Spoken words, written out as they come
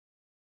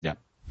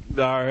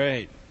All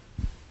right.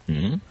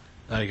 Mm-hmm.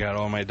 I got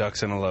all my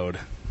ducks in a load.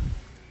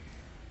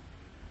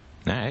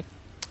 All right.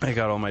 I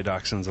got all my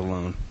dachshunds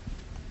alone.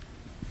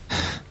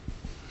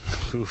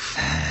 Oof.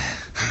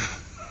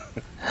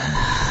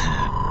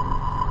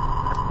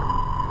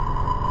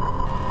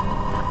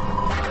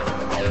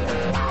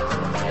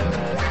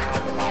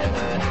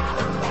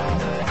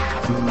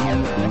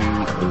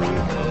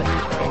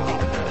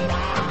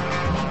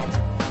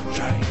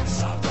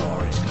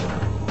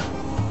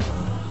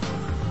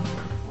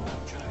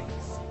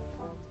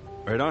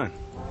 Right on.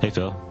 Hey,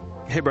 Phil.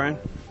 Hey, Brian.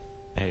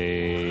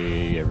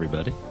 Hey,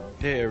 everybody.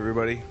 Hey,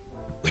 everybody.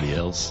 Anybody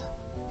else?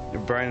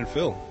 Brian and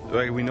Phil.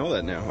 Like, we know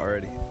that now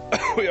already.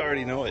 We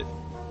already know it.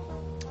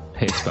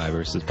 Hey, Spy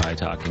vs. Pie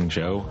Talking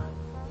Show.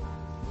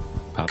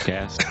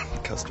 Popcast.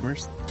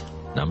 Customers.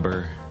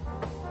 Number.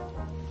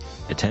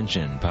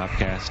 Attention,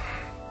 Popcast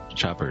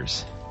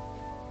choppers.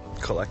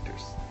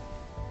 Collectors.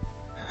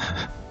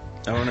 I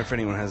wonder if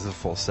anyone has the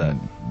full set.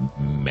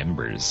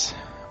 Members.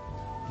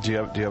 Do you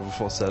have a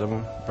full set of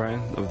them,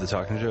 Brian, of the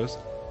talking shows?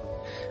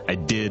 I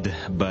did,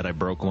 but I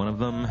broke one of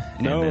them.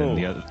 No. And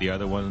then the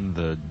other one,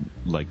 the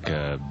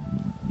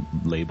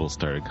label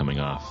started coming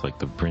off, like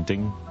the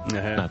printing.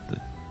 Uh-huh. Not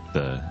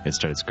it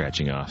started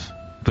scratching off.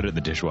 Put it in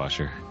the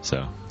dishwasher.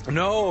 So.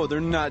 No,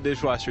 they're not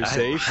dishwasher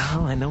safe.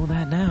 Well, I know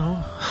that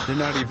now. They're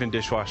not even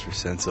dishwasher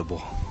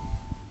sensible.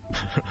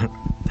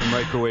 They're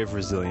microwave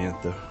resilient,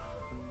 though.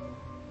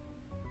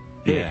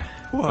 Yeah.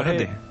 Well,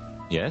 hey.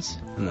 Yes.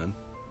 And then.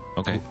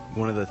 Okay.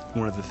 One of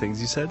the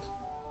things you said.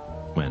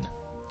 When?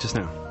 Just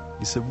now.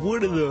 You said,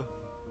 "What are the?"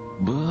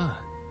 Blah.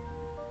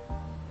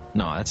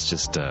 No, that's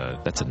just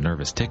that's a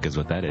nervous tick, is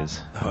what that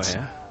is.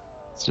 Yeah.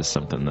 It's just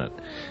something that,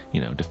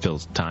 to fill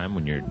time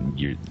when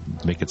you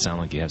make it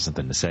sound like you have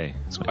something to say.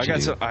 That's what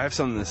I have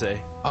something to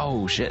say.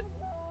 Oh shit!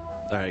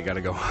 All right,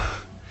 gotta go.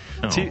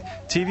 Oh.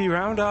 TV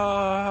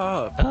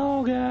roundup.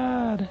 Oh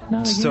god!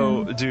 Not again.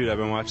 So, dude, I've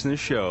been watching this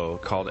show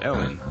called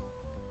Ellen,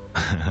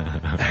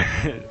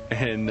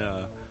 and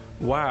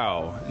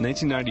wow,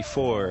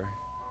 1994.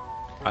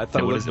 I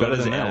thought it was better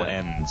than that. What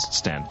does LN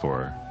stand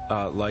for?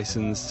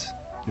 Licensed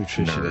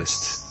nutritionist.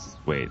 Nurse.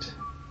 Wait.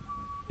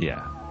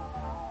 Yeah.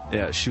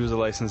 Yeah, she was a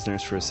licensed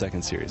nurse for a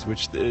second series,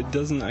 which it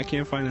doesn't. I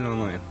can't find it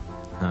online.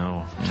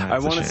 Oh, I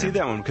want to see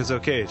that one because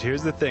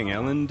here's the thing: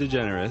 Ellen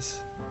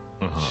DeGeneres.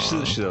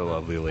 Uh-huh. She's a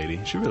lovely lady.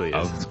 She really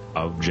is.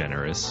 Of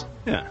generous.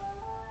 Yeah,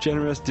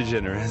 generous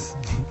DeGeneres.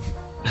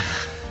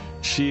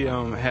 She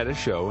had a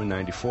show in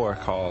 '94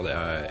 called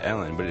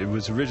Ellen, but it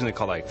was originally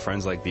called like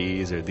Friends Like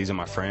These or These Are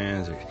My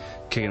Friends or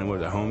Kicking It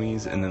With the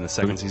Homies, and then the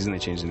second season they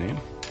changed the name.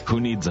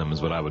 Who Needs Them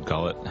is what I would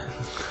call it.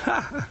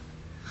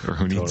 Or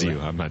Who Needs You,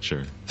 I'm not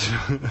sure.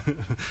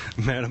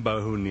 Man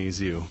About Who Needs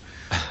You.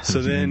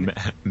 So then...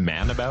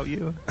 Man About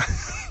You?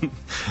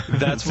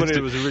 That's what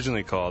it was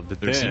originally called,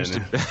 but there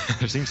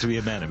seems to be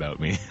a man about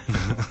me.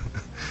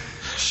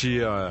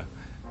 She,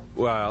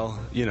 well,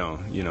 you know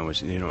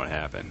what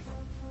happened.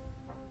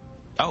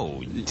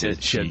 Oh,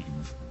 she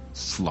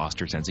lost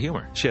her sense of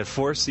humor. She had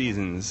 4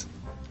 seasons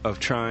of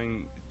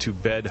trying to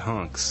bed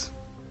hunks.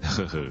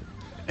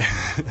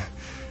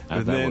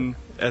 And then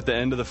at the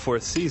end of the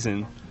 4th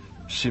season,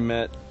 she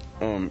met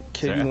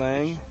Katie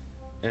Lang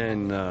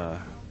and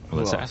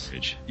Melissa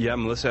Etheridge. Yeah,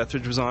 Melissa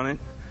Etheridge was on it.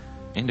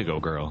 Indigo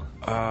Girl.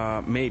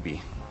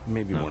 Maybe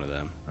one of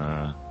them.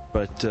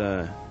 But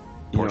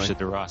Portia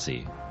de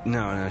Rossi.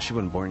 No, she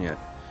wasn't born yet.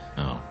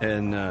 Oh.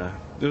 And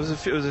there was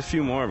a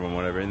few more of them,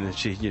 whatever. And then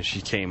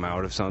she came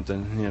out of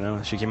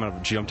something, She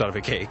jumped out of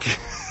a cake.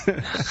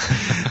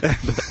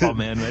 Oh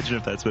man, imagine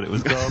if that's what it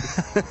was called.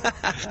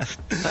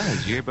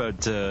 Did you hear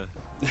about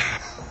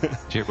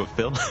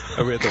Phil?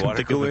 Are we at the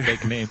water cooler? A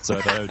fake name, so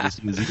I thought I would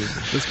just use you.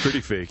 That's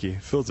pretty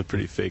fakey. Phil's a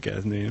pretty fake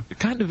ass name. It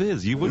kind of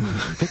is. You wouldn't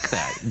pick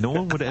that. No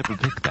one would ever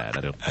pick that,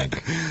 I don't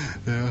think.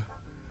 Yeah.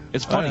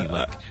 It's funny.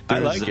 I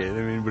like it.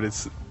 I mean,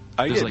 but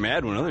I get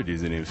mad when other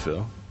dudes are named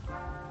Phil.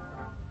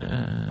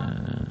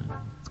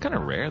 It's kind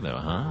of rare, though,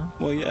 huh?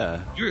 Well,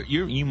 yeah.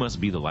 You must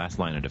be the last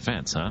line of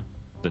defense, huh?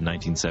 The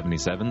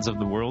 1977s of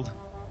the world?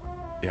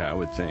 Yeah, I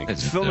would think.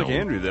 It's Phil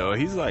McAndrew, though.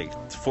 He's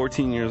like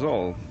 14 years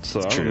old,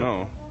 so I don't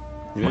know.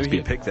 Maybe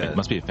he picked that. It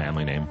must be a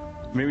family name.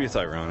 Maybe it's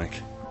ironic,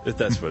 if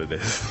that's what it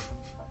is.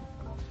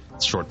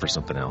 It's short for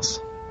something else.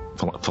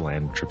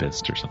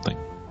 Philanthropist or something.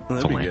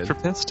 Well,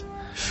 Philanthropist?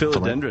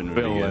 Philodendron would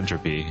be good.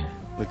 Philanthropy.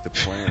 Like the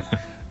plant.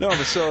 No,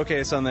 but so,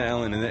 it's on the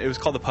Ellen, and it was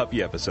called the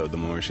puppy episode, the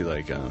one where she,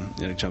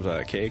 jumps out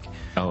of a cake.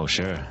 Oh,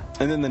 sure.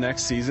 And then the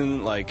next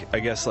season, I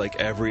guess,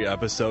 every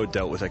episode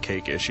dealt with a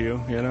cake issue,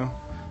 Yeah.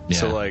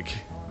 So,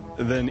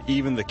 then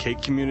even the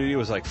cake community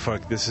was like,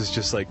 fuck, this is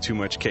just, too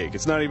much cake.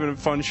 It's not even a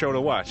fun show to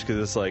watch, because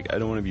it's I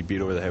don't want to be beat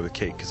over the head with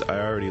cake, because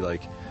I already,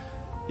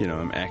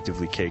 I'm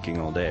actively caking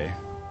all day.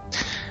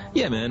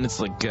 Yeah, man, it's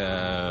like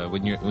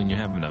when you're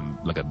having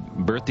a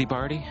birthday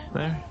party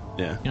there.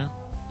 Yeah. Yeah.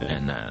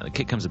 And the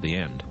cake comes at the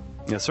end.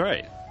 That's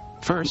right.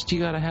 First, you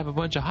got to have a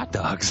bunch of hot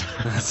dogs.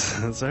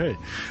 That's right.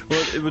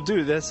 Well,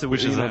 dude, that's the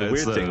weird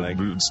thing.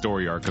 The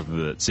story arc of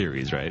the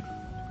series, right?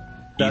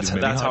 That's Eat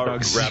as many how hot it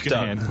dogs as you wrapped can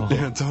up. handle.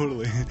 Yeah,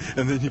 totally.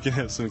 And then you can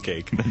have some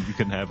cake. Then you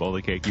can have all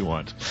the cake you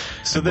want.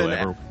 So And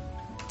then,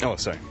 oh,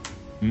 sorry.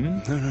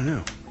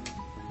 No.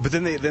 But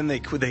then they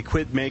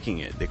quit making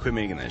it. They quit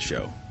making that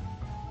show.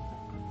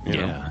 You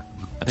know?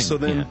 I think So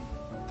then-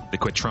 they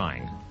quit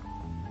trying.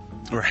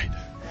 Right.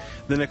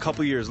 Then a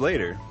couple years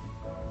later,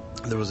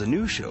 there was a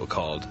new show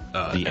called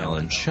The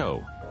Ellen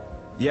Show.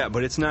 Yeah,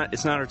 but it's not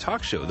her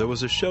talk show. There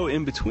was a show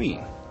in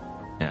between.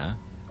 Yeah.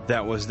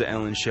 That was the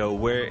Ellen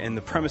Show, and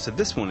the premise of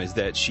this one is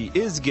that she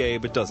is gay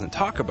but doesn't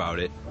talk about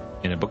it.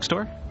 In a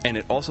bookstore? And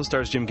it also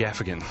stars Jim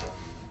Gaffigan.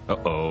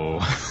 Uh-oh.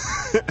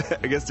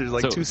 I guess there's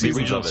like So 2 seasons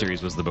the original of it.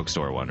 series was the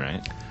bookstore one,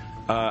 right?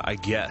 I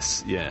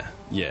guess, yeah.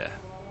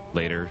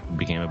 Later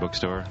became a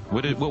bookstore.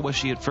 What was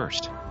she at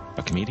first?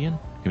 A comedian?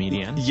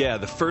 Comedian? Yeah,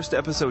 the first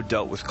episode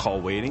dealt with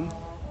call waiting.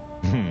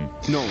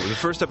 No, the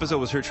first episode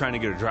was her trying to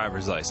get a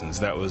driver's license.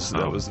 That was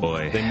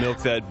boy. They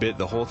milked that bit,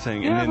 the whole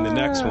thing, and then the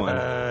next one.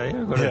 The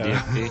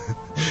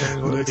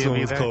next one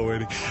was call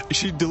waiting.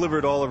 She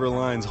delivered all of her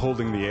lines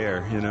holding the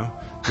air, you know.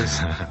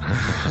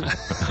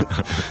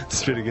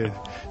 It's pretty good.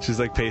 She's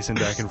like pacing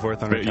back and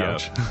forth on her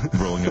couch,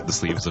 rolling up the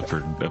sleeves of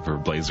her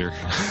blazer.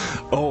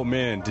 Oh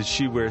man, did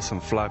she wear some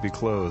floppy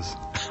clothes?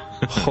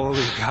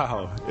 Holy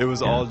cow! It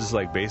was all just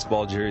like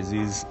baseball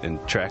jerseys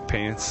and track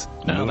pants.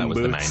 No, that was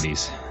boots. the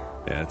 90s.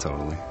 Yeah,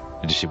 totally.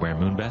 Did she wear a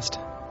moon vest?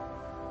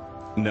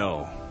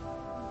 No.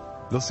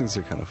 Those things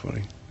are kind of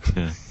funny.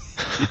 Yeah.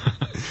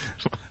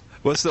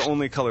 What's the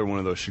only color one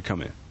of those should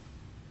come in?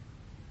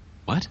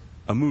 What?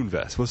 A moon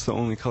vest. What's the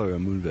only color a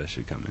moon vest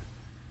should come in?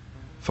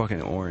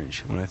 Fucking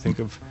orange. When I think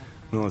of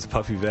one of those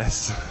puffy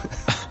vests,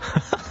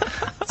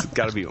 it's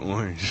got to be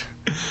orange.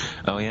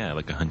 Oh yeah,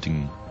 like a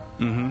hunting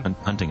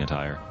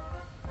attire.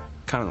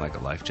 Kind of like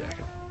a life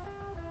jacket.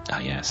 Ah,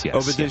 yes.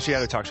 Oh, but then she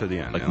had a talk show at the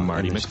end. Like you know,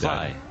 Marty and then she McFly.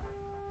 died.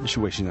 She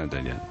wait, she's not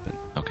dead yet. But.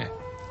 Okay.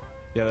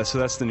 Yeah, so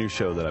that's the new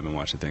show that I've been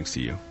watching thanks to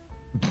you.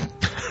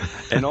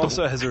 And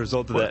also as a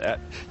result of that,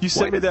 you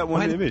sent me that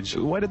one image.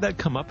 Why did that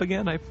come up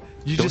again?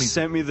 You just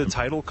sent me the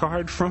title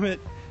card from it.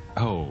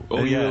 Oh,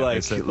 and yeah. You were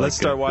like, let's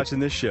start watching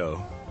this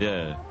show.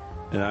 Yeah.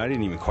 And I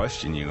didn't even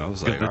question you. I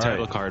was like, the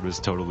title card was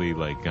totally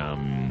like,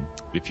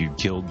 if you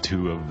killed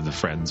 2 of the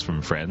friends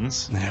from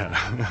Friends.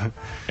 Yeah.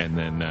 And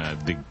then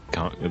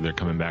they're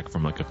coming back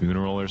from like a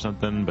funeral or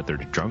something, but they're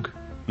drunk.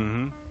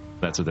 Mm-hmm.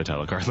 That's what the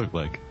title card looked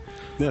like.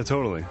 Yeah,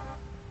 totally.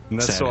 And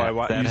that's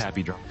sad,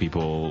 happy drunk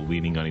people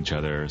leaning on each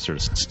other, sort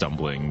of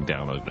stumbling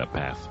down a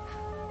path.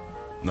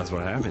 And that's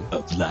what happened.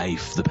 Of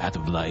life, the path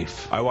of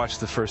life. I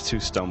watched the first 2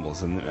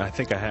 stumbles, and I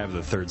think I have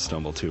the 3rd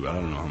stumble too, but I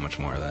don't know how much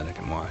more of that I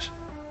can watch.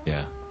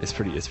 Yeah. It's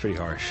pretty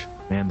harsh.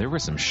 Man, there were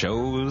some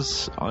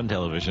shows on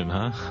television,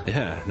 huh?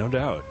 Yeah, no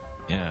doubt.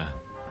 Yeah.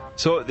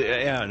 So,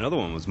 another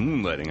one was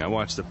Moonlighting. I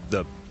watched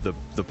the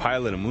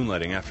pilot of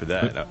Moonlighting after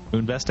that.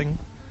 Moonvesting?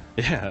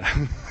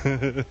 Yeah.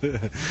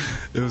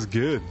 It was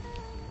good.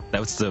 That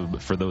was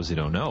for those who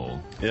don't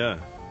know. Yeah.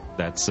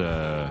 That's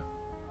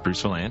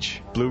Bruce Valanche.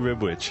 Blue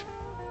Rib Witch.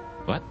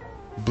 What?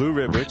 Blue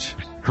Rib Witch.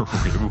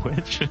 Rib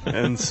Witch?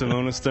 And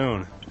Simona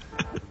Stone.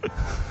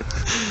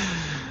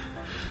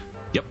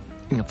 Yep.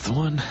 That's the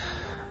one.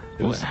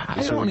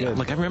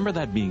 I remember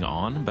that being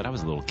on, but I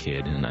was a little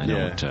kid, and I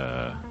don't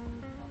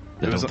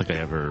think I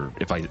ever,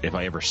 if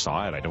I ever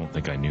saw it, I don't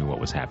think I knew what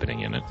was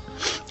happening in it.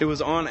 It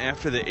was on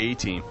after the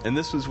A-Team, and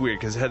this was weird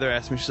because Heather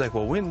asked me, she's like,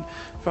 well,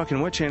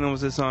 what channel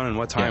was this on, and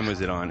what time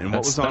was it on, and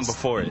what was on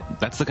before it?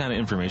 That's the kind of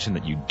information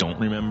that you don't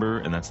remember,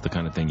 and that's the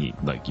kind of thing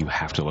you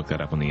have to look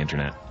that up on the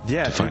internet.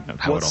 Yeah, to find out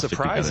how what's it all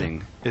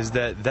surprising is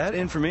that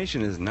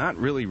information is not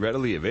really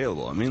readily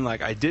available. I mean,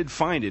 like, I did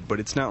find it, but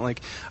it's not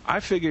like,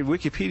 I figured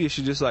Wikipedia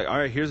should just like, all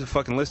right, here's a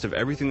fucking list of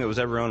everything that was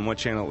ever on, what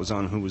channel it was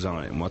on, who was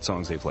on it, and what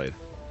songs they played.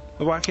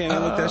 Why can't I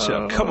look that shit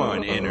up? Come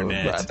on,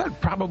 Internet. That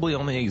probably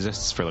only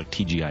exists for like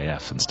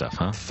TGIF and stuff,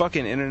 huh?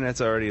 Fucking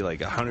Internet's already like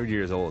 100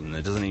 years old, and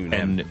it doesn't even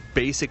have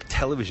basic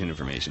television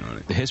information on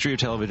it. The history of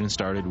television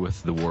started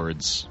with the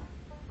words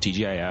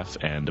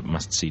TGIF and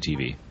must see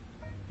TV.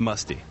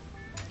 Musty.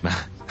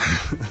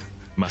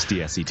 Musty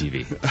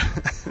SCTV.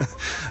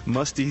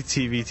 Musty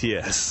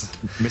TVTS.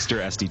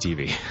 Mr.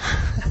 SDTV.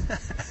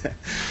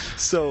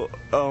 So,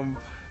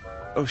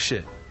 oh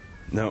shit.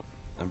 No,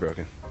 I'm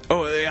broken.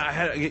 Oh, yeah, I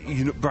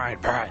had, Brian.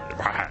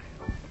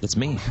 That's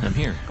me. I'm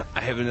here. I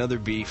have another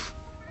beef.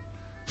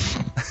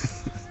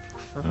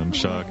 I'm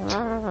shocked.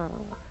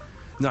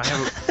 No, I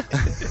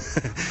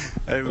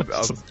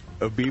have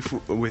a beef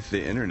with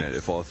the internet,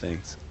 of all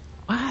things.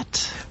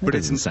 What? But it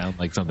doesn't sound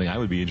like something I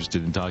would be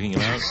interested in talking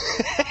about.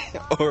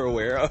 Or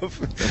aware of.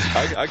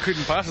 I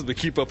couldn't possibly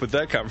keep up with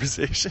that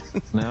conversation.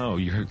 No,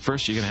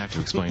 first you're going to have to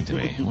explain to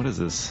me. What is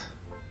this?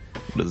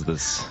 What is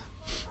this?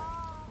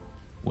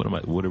 What am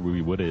I? What are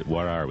we? What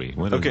are we?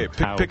 What okay,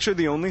 picture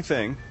the only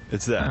thing.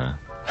 It's that.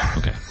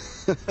 Okay.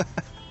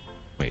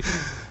 Wait.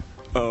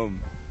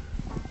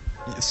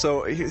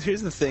 So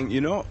here's the thing.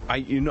 You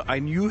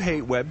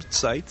hate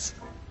websites.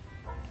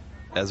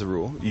 As a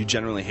rule, you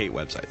generally hate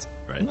websites,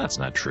 right? That's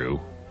not true.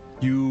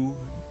 You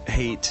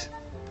hate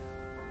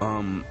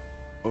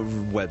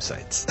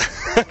websites.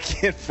 I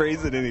can't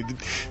phrase it any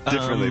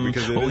differently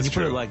because it is when you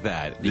true. put it like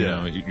that, you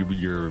know,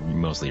 you're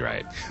mostly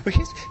right. But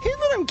here's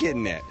what I'm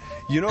getting at.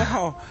 You know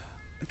how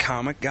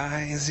comic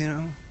guys, you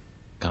know?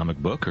 Comic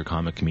book or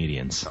comic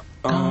comedians?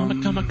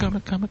 Comic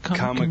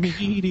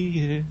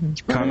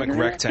comedians. Comic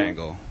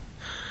rectangle.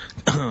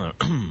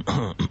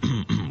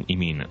 You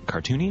mean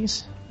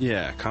cartoonies?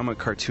 Yeah, comic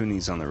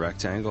cartoonies on the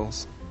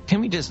rectangles.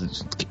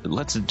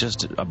 Let's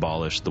just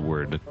abolish the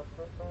word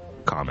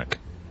comic.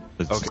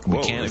 Okay.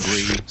 We can't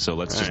agree, so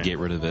let's just get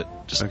rid of it.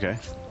 Just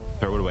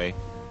throw it away.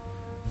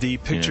 The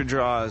picture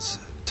draws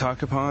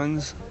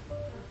Takapons?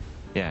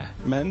 Yeah.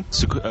 Men?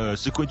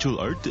 Sequential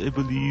art, I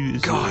believe.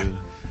 Is God.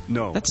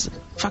 No. That's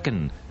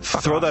fucking...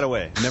 Throw that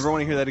away. Never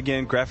want to hear that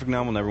again. Graphic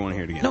novel, never want to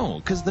hear it again. No,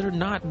 because they're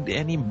not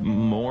any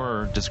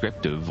more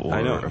descriptive or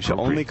I know. You should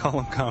only call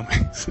them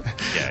comics.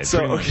 Yeah, so,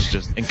 pretty much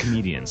just... And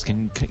comedians.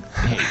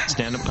 Hey,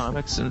 stand-up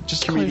comics?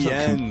 Just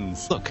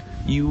comedians. Look,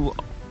 you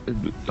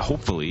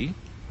hopefully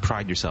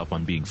pride yourself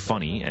on being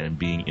funny and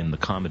being in the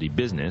comedy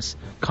business.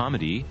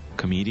 Comedy,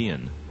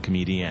 comedian.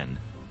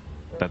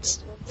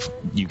 That's...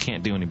 You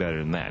can't do any better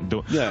than that.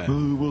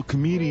 Well,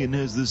 comedian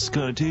has this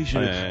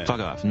connotation. Fuck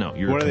off. No,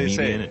 you're a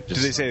comedian. Do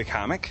they say the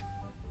comic?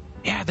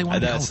 Yeah, they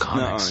want to call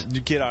comics. No,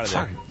 get out of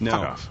there.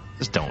 Fuck off.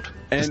 Just don't.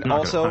 And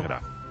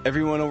also,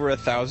 everyone over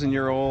 1,000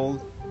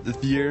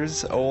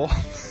 years old,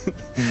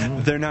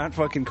 they're not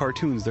fucking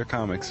cartoons. They're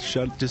comics.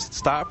 Just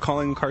stop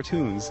calling them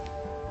cartoons.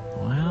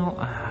 Well,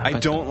 I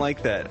don't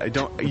like that.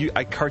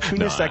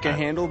 Cartoonist I can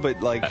handle, but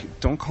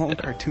don't call them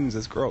cartoons.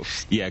 That's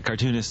gross. Yeah,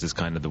 cartoonist is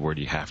kind of the word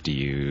you have to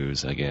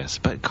use, I guess.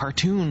 But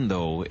cartoon,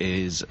 though,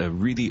 is a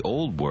really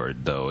old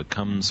word, though. It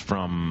comes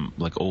from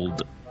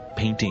old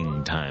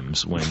painting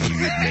times when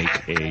you would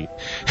make a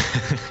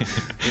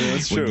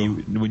that's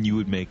true. when you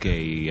would make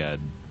a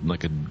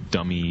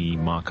dummy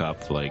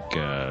mock-up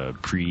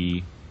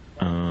pre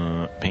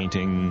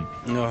painting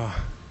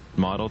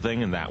model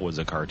thing, and that was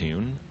a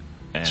cartoon.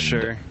 And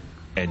sure.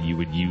 And you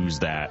would use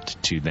that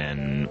to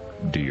then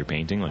do your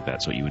painting.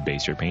 That's what you would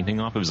base your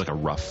painting off. It was like a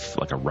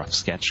rough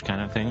sketch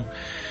kind of thing.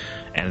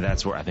 And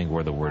that's where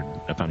the word,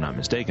 if I'm not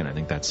mistaken, I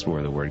think that's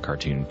where the word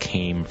cartoon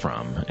came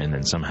from, and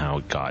then somehow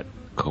it got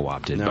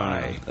co-opted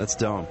by. No, that's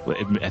dumb.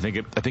 I think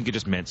it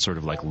just meant sort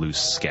of loose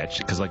sketch,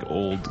 because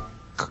old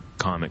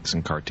comics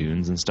and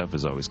cartoons and stuff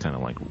is always kind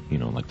of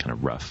kind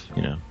of rough,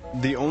 you know.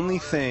 The only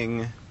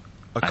thing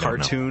a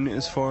cartoon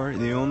is for,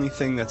 the only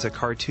thing that's a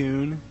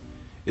cartoon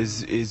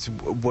is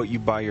what you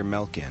buy your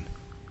milk in.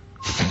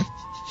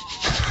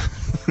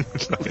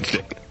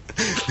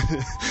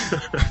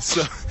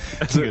 So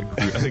I think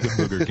a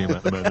booger came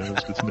out of my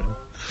nose just now.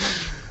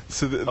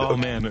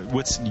 Man,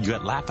 you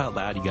got laugh out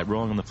loud, you got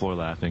rolling on the floor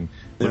laughing.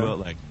 What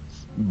about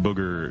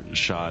booger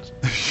shot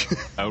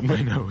out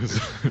my nose?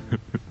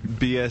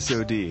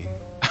 BSOD.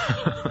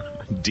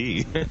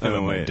 D.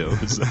 Oh, my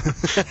nose.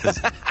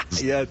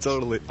 Yeah,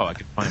 totally. Oh, I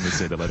can finally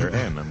say the letter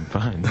N. I'm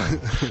fine.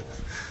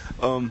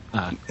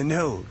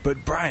 No,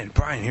 but Brian,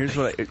 here's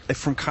what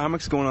from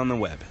comics going on the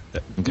web.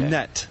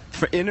 Net.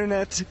 For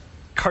internet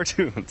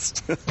cartoons.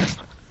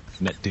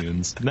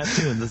 Nettoons.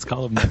 Let's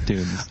call them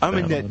Nettoons. I'm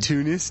a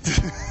Nettoonist.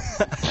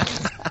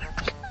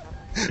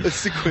 A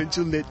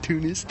sequential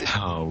Nettoonist.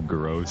 Oh,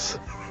 gross.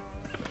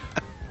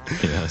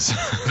 Yes.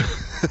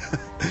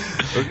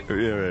 Okay,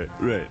 yeah,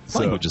 right.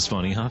 Language is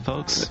funny, huh,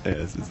 folks?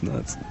 Yes, it's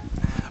nuts.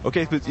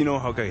 Okay, but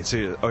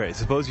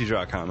suppose you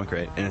draw a comic,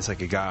 right? And it's a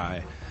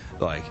guy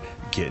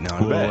getting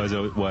out of bed.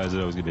 Why is it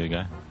always gonna be a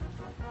guy?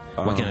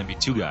 Why can't it be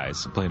two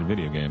guys playing a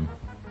video game?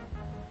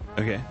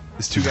 Okay,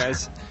 it's two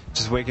guys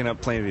just waking up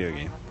playing a video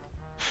game.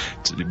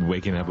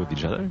 Waking up with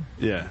each other?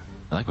 Yeah.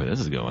 I like where this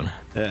is going.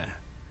 Yeah.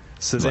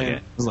 So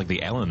this is like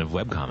the Ellen of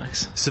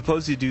webcomics.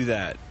 Suppose you do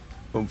that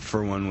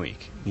for 1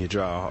 week. You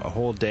draw a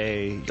whole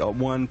day,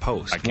 one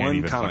post, I can't one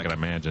even comic. fucking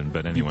imagine,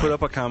 but anyway. You put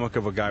up a comic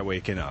of a guy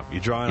waking up. You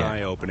draw an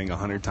eye opening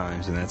 100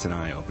 times, and that's an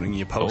eye opening.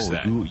 You post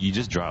that. You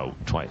just draw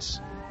twice.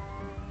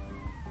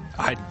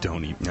 I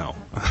don't even know.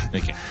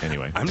 Okay,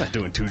 anyway. I'm not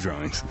doing two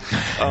drawings.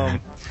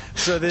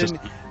 So then... Just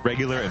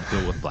regular and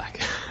fill with black.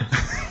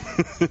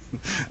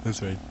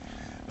 That's right.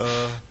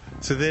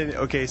 So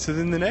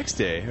then the next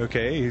day,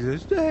 he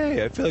says,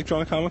 hey, I feel like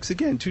drawing comics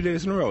again, 2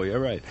 days in a row. Yeah,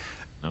 right.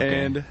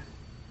 Okay. And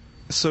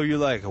so you're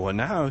like, well,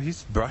 now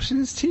he's brushing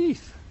his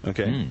teeth.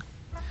 Okay.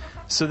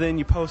 So then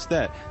you post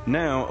that.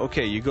 Now,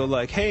 you go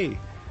hey,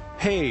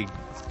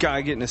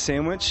 guy getting a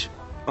sandwich,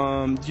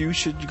 you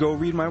should go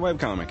read my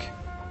webcomic.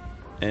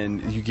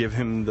 And you give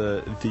him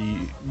the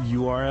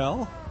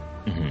URL,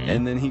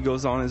 and then he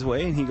goes on his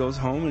way, and he goes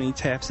home, and he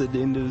taps it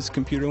into his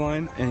computer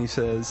line, and he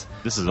says,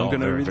 "This is all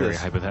very, very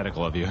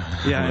hypothetical of you."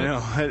 Yeah, I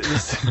know.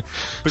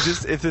 But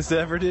just if this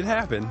ever did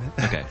happen,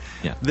 okay,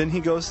 yeah. Then he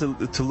goes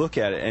to look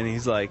at it, and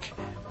he's like,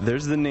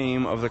 "There's the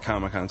name of the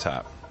comic on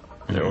top,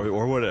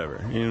 or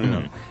whatever, you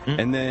know."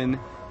 And then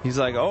he's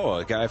like, "Oh,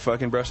 a guy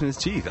fucking brushing his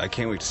teeth. I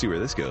can't wait to see where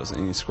this goes."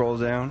 And he scrolls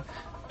down,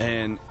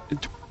 and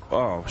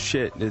oh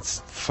shit,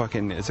 it's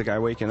a guy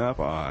waking up.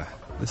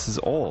 This is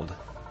old.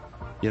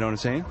 You know what I'm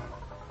saying?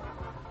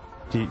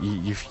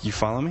 You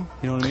follow me?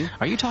 You know what I mean?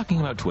 Are you talking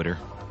about Twitter?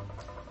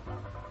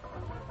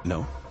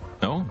 No.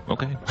 Oh,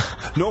 okay.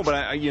 No,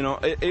 but it would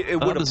this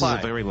apply. This is a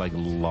very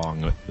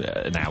long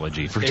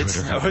analogy for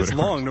Twitter. It's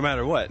long no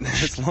matter what.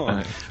 It's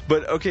long.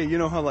 But okay, you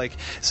know how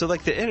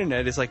the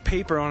internet is like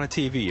paper on a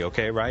TV,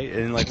 okay, right?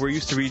 And like we're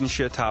used to reading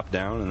shit top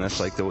down, and that's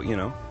like But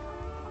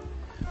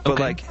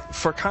okay. like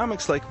for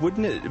comics, like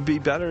wouldn't it be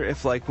better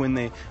if like when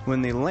they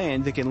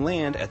land, they can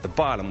land at the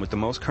bottom with the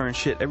most current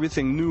shit.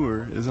 Everything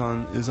newer is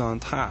on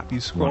top. You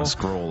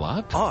scroll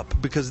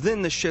up because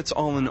then the shit's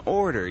all in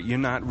order. You're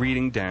not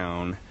reading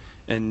down.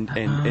 And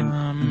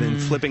then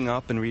flipping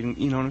up and reading,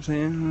 you know what I'm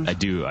saying? I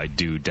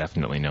do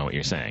definitely know what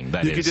you're saying.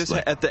 That you could just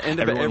at the end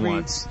of everyone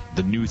wants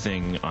the new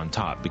thing on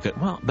top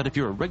but if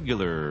you're a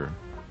regular,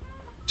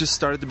 just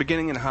start at the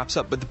beginning and it hops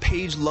up, but the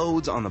page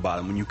loads on the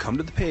bottom. When you come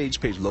to the page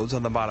loads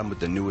on the bottom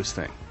with the newest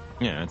thing.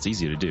 Yeah, it's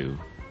easy to do.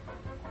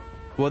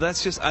 Well,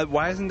 that's just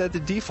why isn't that the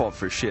default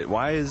for shit?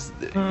 Why is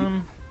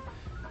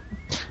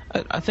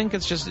I think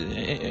it's just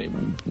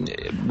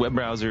web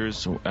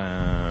browsers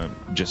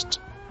just.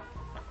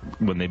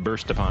 When they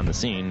burst upon the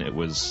scene, it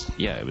was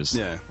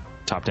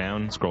top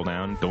down, scroll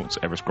down. Don't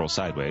ever scroll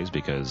sideways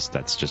because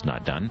that's just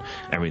not done.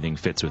 Everything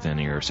fits within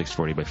your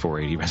 640 by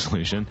 480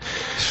 resolution.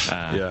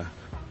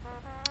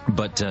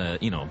 But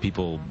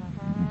people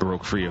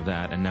broke free of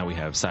that, and now we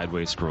have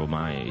sideways scroll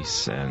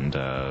mice and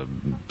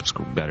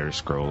better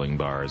scrolling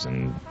bars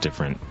and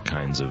different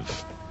kinds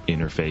of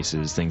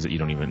interfaces, things that you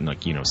don't even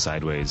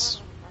sideways.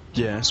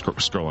 Yeah,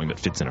 scrolling that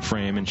fits in a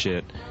frame and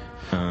shit.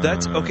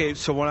 That's okay.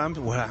 So what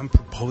I'm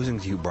proposing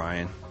to you,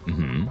 Brian.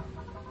 Mm-hmm.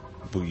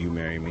 Will you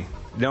marry me?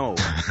 No.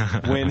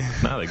 When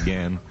not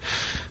again.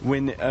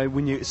 When you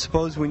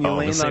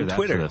land on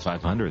Twitter for the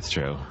 500th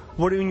show.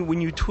 What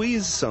when you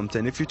tweeze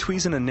something? If you're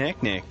tweezing a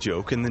knack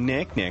joke and the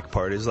knack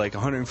part is like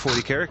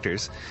 140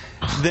 characters,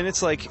 then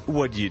it's like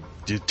what you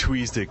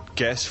tweeze the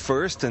guest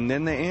first and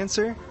then the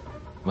answer.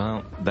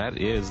 Well, that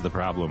is the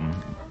problem.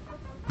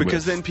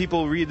 Because then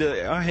people read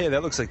hey,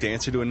 that looks like the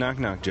answer to a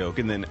knock joke,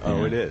 and then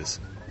it is.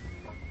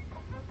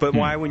 But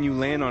why, when you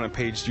land on a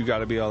page, you got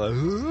to be all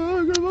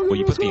like... Well,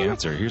 you put the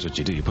answer. Here's what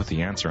you do. You put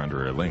the answer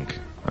under a link,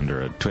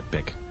 under a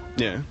TwitPic.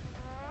 Yeah.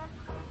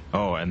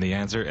 Oh, and the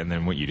answer, and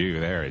then what you do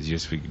there is you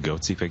just a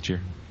goatsy picture.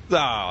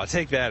 Oh,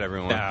 take that,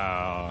 everyone.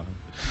 Oh.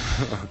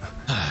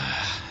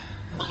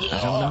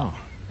 I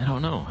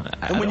don't know.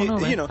 And when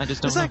I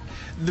just don't it's know. like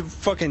the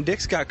fucking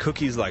Dick's got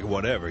cookies like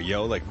whatever,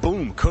 like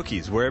boom,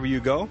 cookies wherever you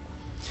go.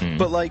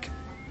 But like,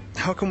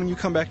 how come when you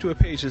come back to a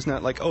page, it's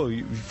not like, oh,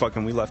 we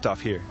left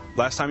off here.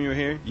 Last time you were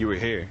here, you were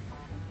here.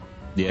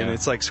 Yeah. And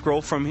it's like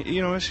scroll from,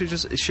 it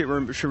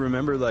should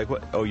remember like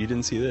what? Oh, you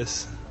didn't see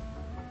this.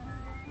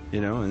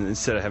 And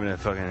instead of having a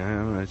fucking,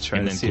 I'm gonna try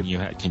and to then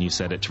see. Can you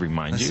set it to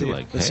remind you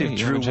like, hey,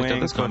 you haven't checked out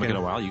this comic in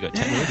a while? You got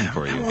 10 waiting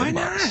for you. Why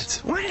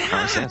not? Why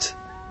not?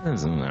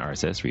 It's an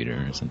RSS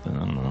reader or something. I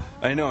don't know.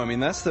 I know. I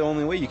mean, that's the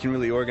only way you can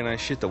really organize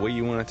shit the way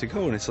you want it to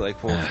go. And it's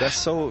like, well, that's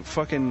so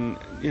fucking,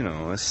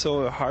 it's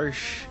so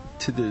harsh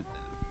to the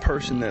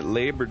person that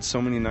labored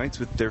so many nights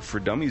with their For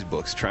Dummies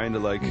books trying to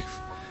like.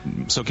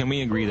 So can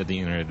we agree that the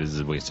internet is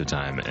a waste of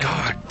time? And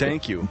God,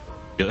 thank you.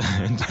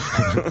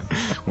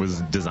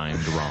 was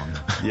designed wrong.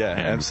 Yeah,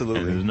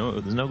 absolutely. And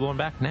there's no going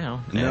back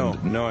now. No,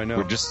 I know.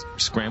 We're just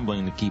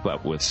scrambling to keep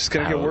up with. It's just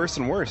gonna get worse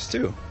and worse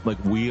too. Like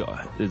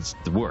it's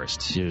the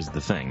worst. Here's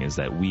the thing: is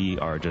that we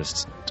are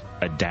just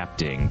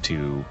adapting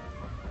to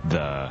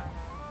the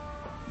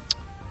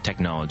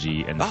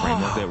technology and the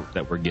framework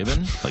that we're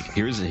given. Like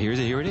here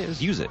it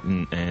is. Use it,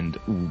 and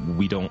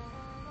we don't.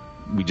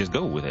 We just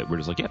go with it. We're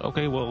just like, yeah,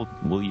 okay, well,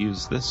 we'll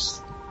use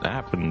this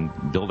app and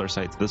build our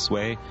sites this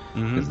way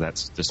because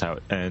that's just how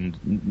it, and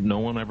no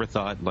one ever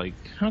thought like,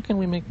 how can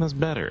we make this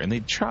better? And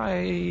they try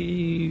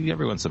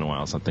every once in a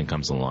while. Something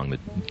comes along that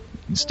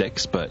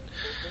sticks, but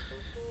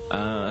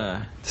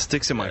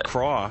sticks in my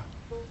craw.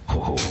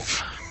 I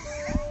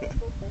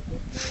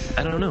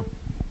don't know.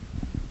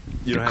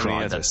 You don't have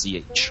any other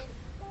CH.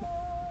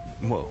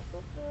 Whoa.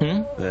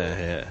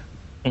 Yeah.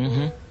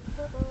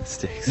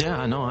 Sticks.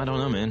 Yeah, no, I don't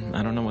know, man.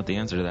 I don't know what the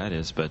answer to that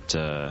is, but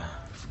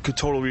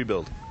total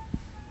rebuild.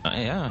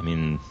 Yeah, I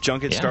mean,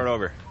 junk it, start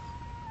over.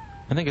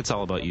 I think it's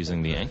all about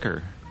using the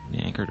anchor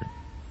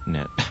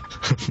net.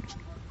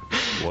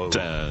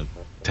 Whoa.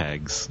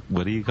 Tags.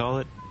 What do you call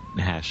it?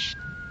 Hash.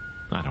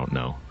 I don't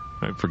know.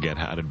 I forget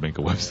how to make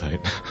a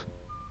website.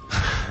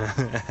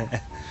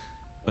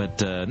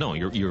 But no,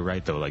 you're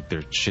right though. Like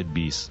there should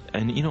be,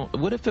 and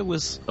what if it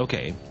was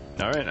okay?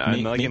 All right,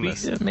 I'm liking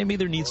this. Maybe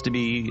there needs to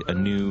be a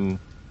new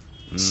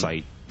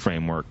site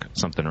framework,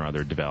 something or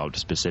other, developed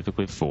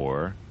specifically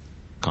for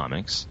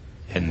comics.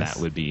 And that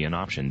would be an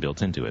option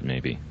built into it,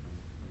 maybe.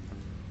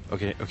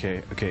 Okay.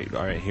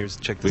 All right,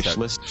 check this out. Wish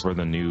list for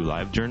the new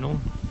live journal?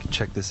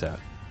 Check this out.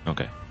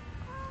 Okay.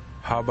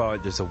 How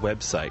about there's a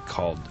website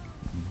called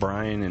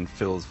Brian and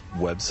Phil's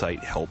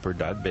website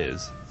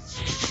helper.biz.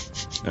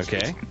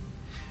 Okay?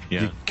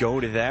 Yeah. You go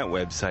to that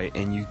website,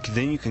 and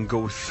then you can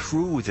go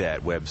through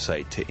that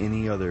website to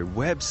any other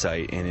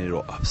website, and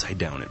it'll upside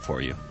down it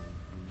for you.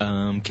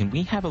 Can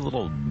we have a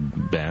little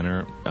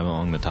banner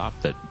along the top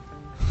that...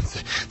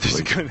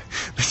 There's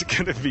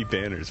gonna be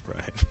banners,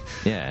 Brian.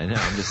 Yeah, no,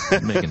 I'm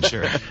just making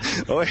sure.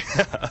 Oh,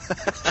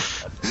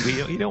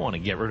 yeah. You don't want to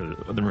get rid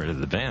of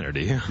the banner, do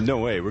you? No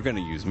way. We're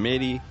gonna use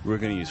MIDI. We're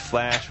gonna use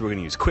Flash. We're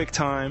gonna use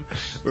QuickTime.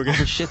 All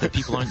the shit that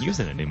people aren't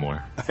using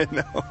anymore. I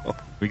know.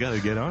 We got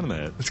to get on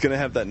that. It's gonna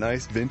have that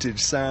nice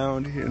vintage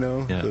sound, you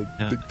know,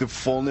 the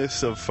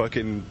fullness of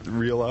fucking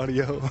real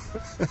audio.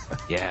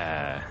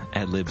 Yeah,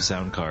 ad-lib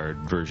sound card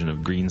version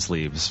of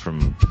Greensleeves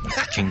from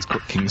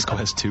King's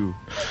Quest 2.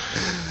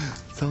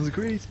 Sounds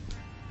great.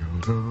 I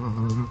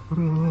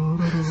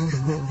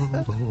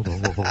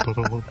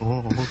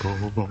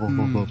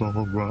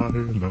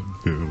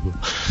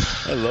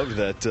love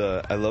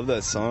that. I love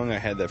that song. I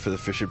had that for the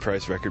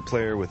Fisher-Price record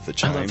player with the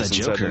chimes inside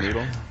Joker. the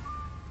needle.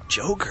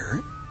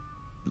 Joker?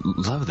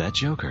 Love that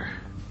Joker.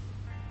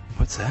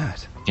 What's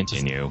that?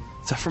 Continue.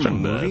 Is that from a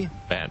movie?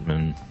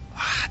 Batman.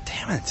 Ah,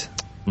 damn it.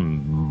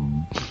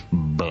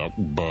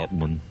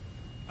 Batman.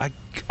 I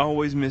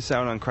always miss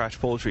out on crotch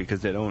poultry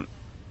because they don't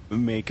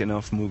make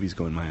enough movies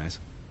go in my eyes.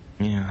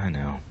 Yeah, I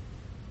know.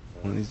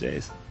 One of these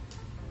days.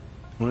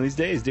 One of these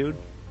days, dude.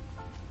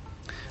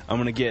 I'm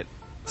going to get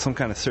some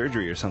kind of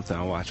surgery or something.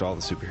 I'll watch all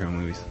the superhero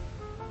movies.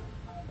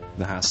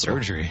 The hospital.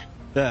 Surgery?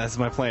 Yeah, that's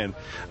my plan.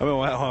 I mean,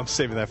 I'm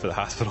saving that for the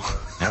hospital.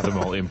 Have them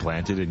all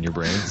implanted in your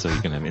brain so you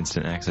can have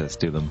instant access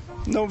to them.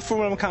 No, for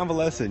when I'm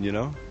convalescent, you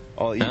know?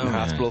 All eating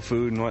hospital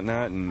food and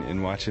whatnot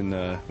and watching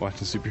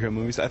superhero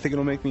movies. I think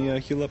it'll make me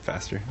heal up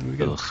faster.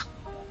 Ugh.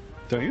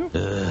 Don't you?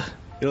 Ugh.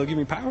 It'll give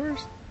me powers?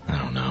 I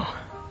don't know.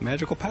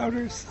 Magical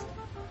powders?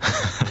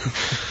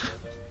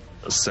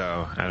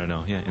 So, I don't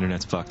know. Yeah,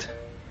 internet's fucked.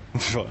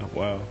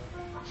 Wow.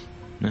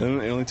 It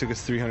only took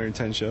us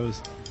 310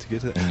 shows to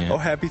get to that. Yeah. Oh,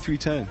 happy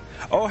 310.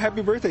 Oh,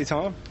 happy birthday,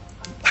 Tom.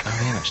 Oh,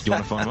 man. Do you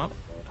want to phone him up?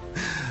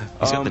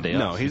 He's got the day off.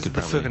 No, he's at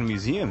the fucking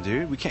museum,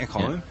 dude. We can't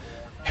call him.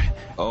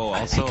 Oh,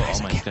 also, all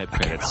my Skype credits I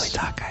can't really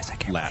talk, guys. I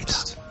can't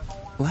lapsed. Really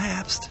talk.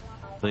 Lapsed?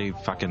 They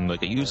fucking,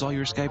 use all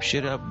your Skype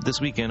shit up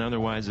this weekend,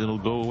 otherwise it'll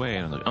go away.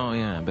 And I was like, oh,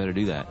 yeah, I better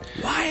do that.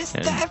 Why is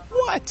that?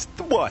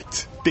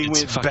 What? They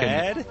went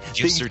bad?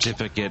 Gift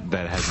certificate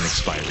that has an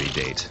expiry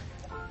date.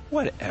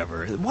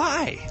 Whatever.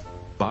 Why?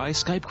 Buy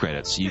Skype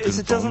credits. You can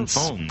it doesn't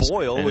phones.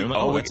 Spoil.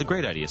 And that's a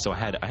great idea. So I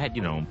had,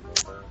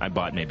 I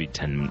bought maybe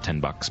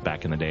 $10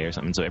 back in the day or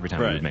something. So every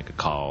time I would make a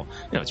call,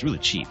 it's really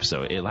cheap.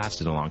 So it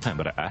lasted a long time.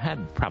 But I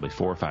had probably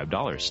 $4 or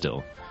 $5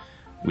 still,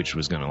 which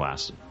was going to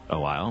last a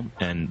while.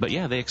 But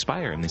yeah, they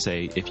expire, and they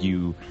say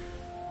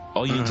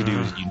all you need to do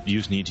is you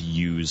just need to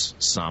use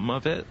some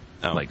of it.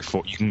 Oh.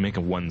 You can make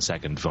a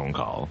 1-second phone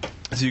call.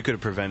 So you could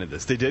have prevented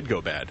this. They did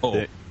go bad.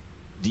 Oh,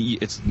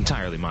 it's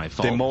entirely my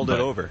fault. They molded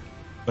over.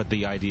 But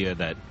the idea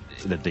that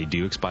they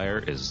do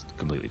expire is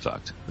completely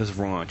fucked. This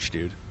raunch,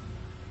 dude.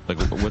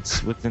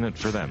 What's in it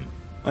for them?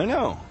 I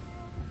know.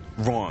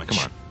 Raunch.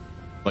 Come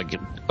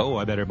on.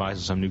 I better buy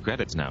some new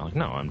credits now.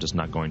 No, I'm just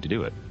not going to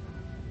do it.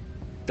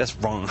 That's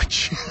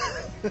raunch.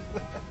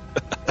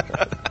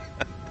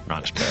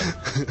 Raunch pad.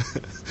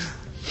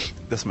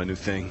 That's my new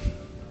thing.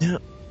 Yeah.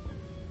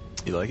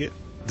 You like it?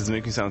 Does it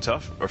make me sound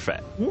tough or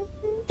fat?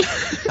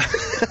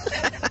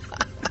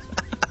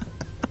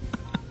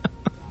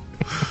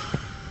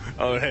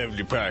 I'll have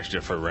the pasta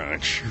for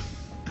lunch.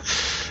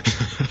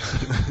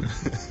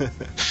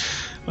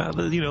 Well,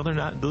 they're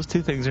not. Those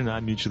two things are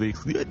not mutually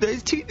exclusive.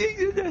 Those two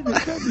things are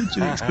not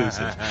mutually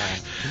exclusive.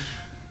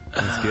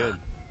 That's good.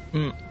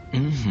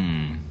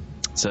 Mm-hmm.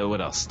 So what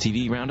else?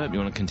 TV roundup? You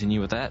want to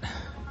continue with that?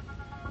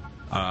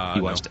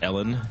 You watched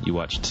Ellen. You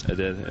watched. I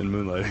did, and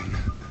Moonlighting.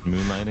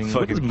 Moonlighting.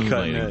 What is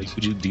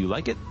Moonlighting? Do you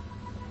like it?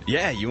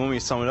 Yeah. You want me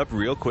to sum it up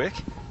real quick?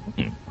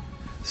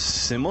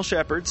 Simul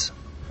Shepherds.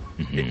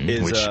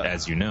 Mm-hmm. Which,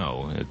 as you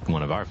know, is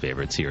one of our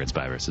favorites here at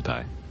Spy vs.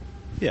 Pie.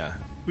 Yeah,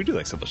 we do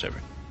like Simul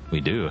Shepherd.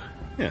 We do.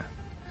 Yeah.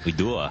 We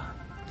do.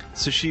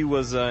 So she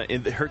was,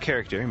 her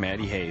character,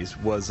 Maddie Hayes,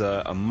 was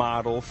a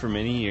model for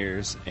many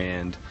years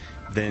and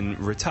then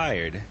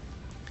retired.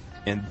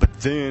 But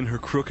then her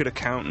crooked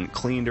accountant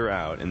cleaned her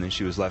out, and then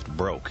she was left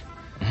broke.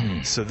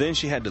 So then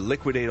she had to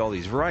liquidate all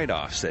these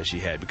write-offs that she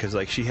had because,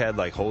 she had,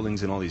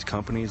 holdings in all these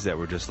companies that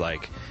were just,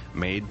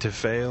 made to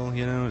fail,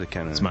 to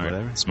kind of... Smart.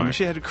 Whatever. Smart. I mean,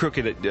 she had a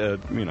crooked,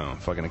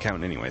 fucking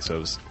accountant anyway, so it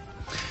was...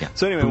 Yeah.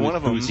 So anyway, one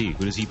of them... Who is he?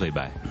 Who does he play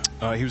by?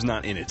 He was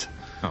not in it.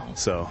 Oh.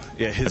 So,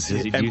 yeah, his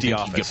empty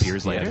office. He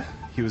appears later?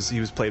 Yeah. He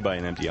was played by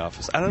an empty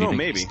office. I don't know,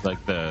 maybe. He's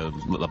like the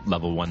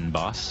level 1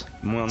 boss?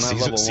 Well, not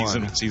level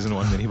 1. Season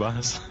 1 mini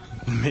boss?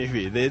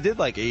 Maybe. They did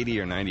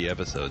 80 or 90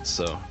 episodes,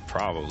 so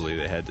probably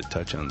they had to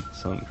touch on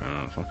some.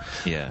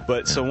 Yeah.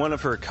 But so one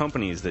of her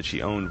companies that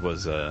she owned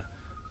was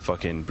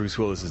fucking Bruce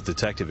Willis's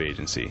detective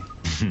agency.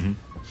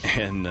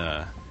 And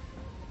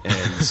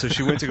so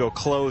she went to go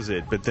close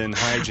it, but then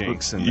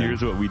hijinks. And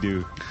here's what we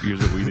do.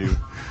 Here's what we do.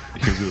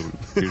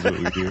 Here's what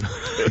we do.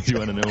 Do you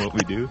want to know what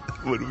we do?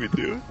 What do we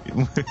do?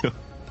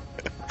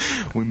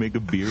 We make a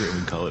beer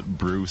and we call it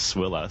Bruce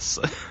Willis.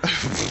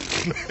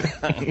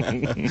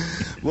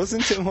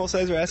 Wasn't Tim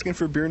Holsizer asking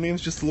for beer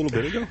names just a little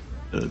bit ago?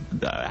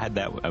 I had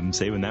that. I'm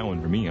saving that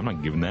one for me. I'm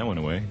not giving that one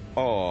away.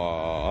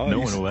 Oh, no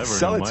one will ever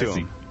sell know it to my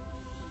him.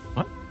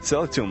 What?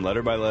 Sell it to him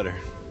letter by letter.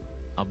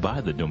 I'll buy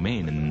the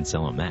domain and then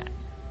sell him that.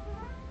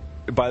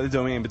 Buy the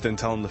domain, but then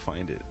tell him to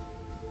find it.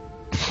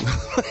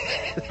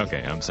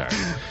 Okay, I'm sorry.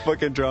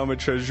 Fucking drama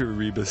treasure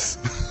rebus.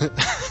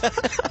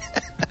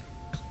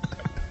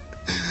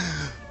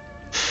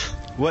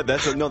 What?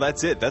 That's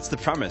it. That's the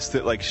premise.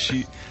 That like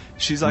she's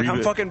like,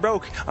 I'm fucking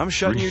broke. I'm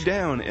shutting you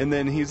down. And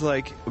then he's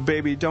like,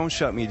 baby, don't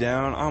shut me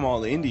down. I'm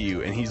all into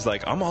you. And he's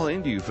like, I'm all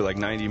into you for like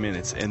 90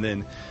 minutes. And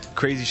then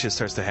crazy shit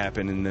starts to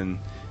happen. And then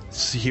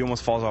he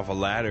almost falls off a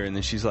ladder. And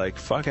then she's like,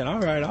 fucking all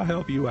right, I'll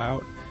help you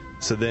out.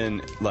 So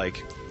then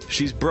like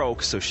she's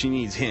broke, so she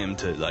needs him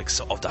to like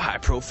solve the high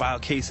profile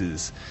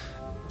cases.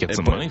 Get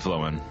some money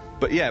flowing.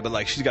 But yeah, but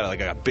like she's got like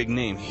a big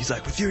name. He's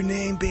like, with your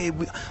name,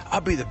 babe,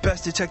 I'll be the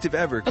best detective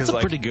ever. That's a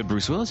like, pretty good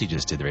Bruce Willis you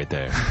just did right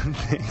there.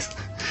 Thanks.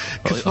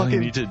 All you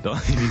need to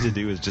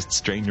do is just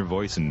strain your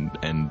voice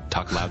and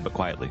talk loud but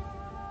quietly.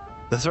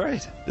 That's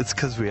right. It's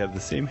because we have the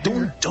same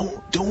hair.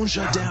 Don't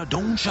shut down.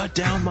 Don't shut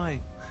down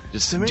my.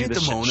 Just Samantha do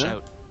the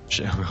Mona.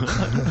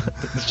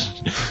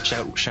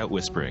 Shout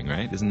whispering,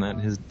 right? Isn't that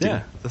his deal?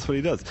 Yeah, that's what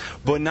he does.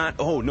 But not.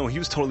 Oh no, he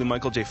was totally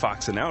Michael J.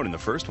 Foxing out in the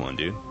first one,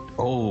 dude.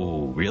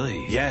 Oh,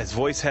 really? Yeah, his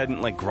voice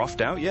hadn't like gruffed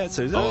out yet.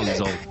 So he's oh,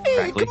 he's all hey,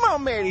 crackly. Come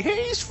on, Manny.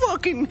 Hey, he's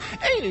fucking.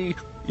 Hey,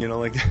 you know,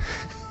 like.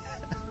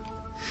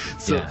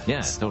 So,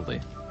 yeah, totally.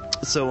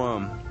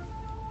 So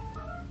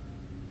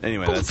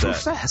Anyway, but that's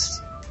proof that.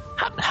 fast.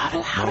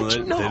 How did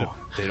you know?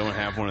 They don't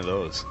have one of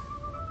those.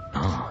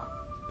 Oh.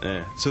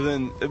 Yeah. So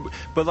then,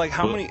 but like,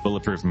 how many?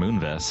 Bulletproof moon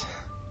vests.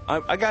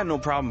 I got no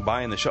problem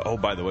buying the show. Oh,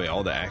 by the way,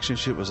 all the action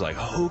shit was like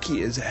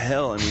hokey as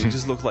hell. I mean, it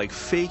just looked like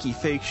fake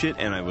shit,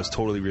 and I was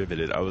totally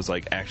riveted. I was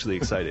like actually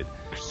excited.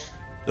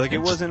 Like it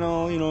wasn't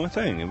all a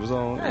thing. It was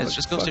all. Yeah, it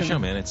just goes to show,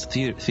 man. It's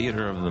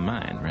theater of the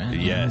mind, right?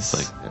 Yes.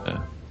 It's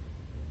like,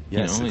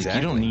 yes,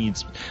 exactly. You don't need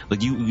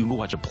like you go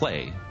watch a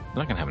play. You're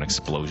not gonna have an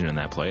explosion in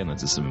that play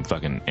unless it's some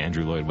fucking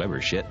Andrew Lloyd Webber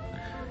shit.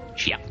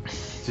 Yeah.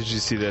 Did you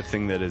see that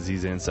thing that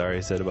Aziz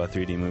Ansari said about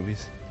 3D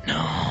movies?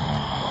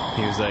 No.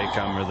 He was like,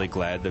 I'm really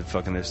glad that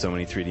fucking there's so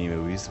many 3D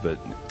movies, but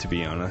to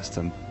be honest,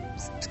 I'm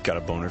got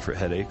a boner for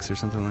headaches or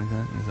something like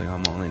that. He's like,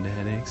 I'm all into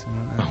headaches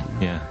and whatnot. Oh,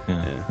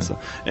 yeah. So,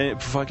 and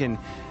it fucking,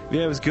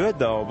 it was good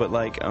though, but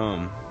like,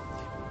 a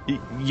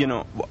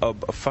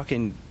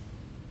fucking,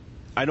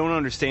 I don't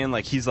understand,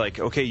 like, he's like,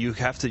 okay, you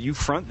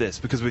front this,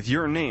 because with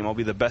your name, I'll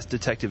be the best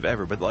detective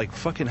ever. But, like,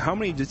 fucking, how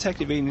many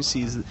detective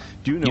agencies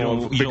do you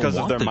know of because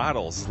of their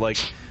models? Like,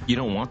 you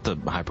don't want the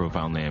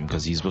high-profile name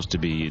because he's supposed to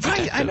be a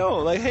detective. Right, I know.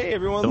 Like, hey,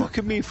 everyone, look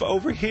at me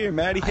over here,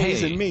 Maddie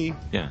Hayes and me.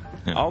 Yeah.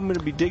 I'm going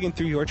to be digging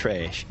through your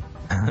trash.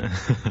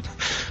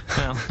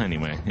 Well,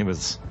 anyway, it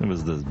was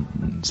the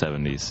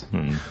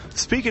 70s.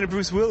 Speaking of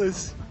Bruce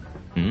Willis,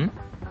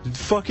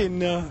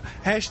 fucking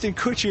Ashton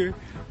Kutcher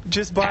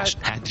just bought...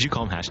 Did you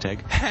call him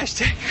hashtag?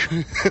 Hashtag.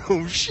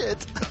 Oh,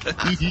 shit.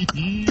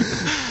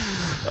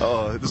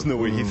 Oh, there's no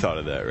way he thought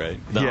of that, right?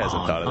 He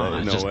hasn't thought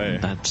of that. No way.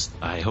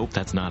 I hope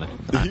that's not a...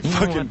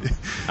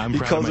 I'm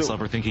proud of myself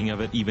for thinking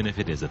of it, even if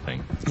it is a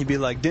thing. He'd be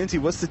like, Denty,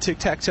 what's the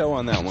tic-tac-toe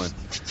on that one?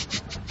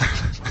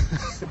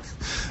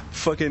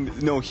 Fucking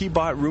no, he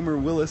bought Rumor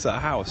Willis a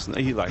house.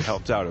 He like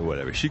helped out or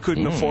whatever. She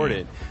couldn't afford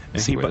it.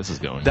 And see where this is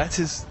going. That's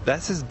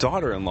his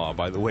daughter-in-law,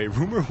 by the way.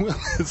 Rumor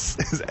Willis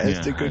is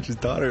Ashton Kutcher's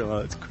daughter-in-law.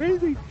 It's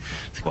crazy.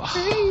 It's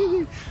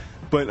crazy.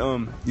 But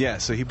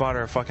so he bought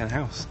her a fucking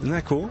house. Isn't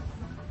that cool?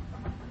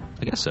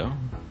 I guess so.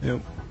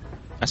 Yep.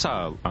 I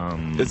saw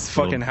it's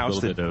fucking house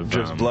that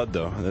drips blood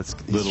though. That's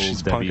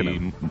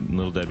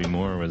Little Debbie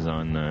Moore was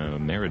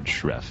on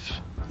Marriage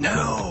Ref.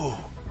 No.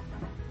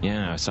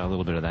 Yeah, I saw a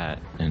little bit of that.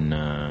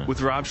 And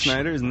with Rob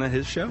Schneider, isn't that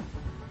his show?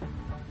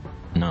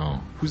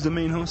 No. Who's the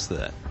main host of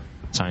that?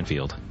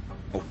 Seinfeld.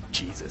 Oh,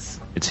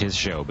 Jesus. It's his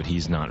show, but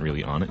he's not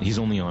really on it. He's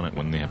only on it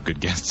when they have good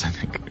guests, I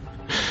think.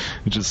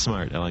 Which is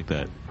smart. I like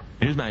that.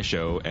 Here's my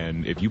show,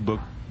 and if you book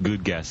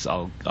good guests,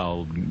 I'll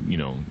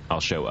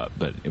show up.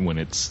 But when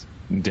it's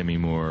Demi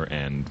Moore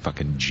and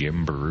fucking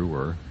Jim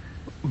Brewer,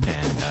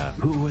 and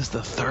who was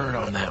the third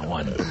on that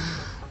one?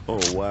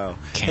 Oh, wow.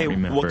 Can't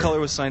remember. What color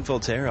was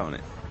Seinfeld's hair on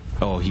it?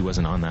 Oh, he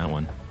wasn't on that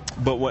one.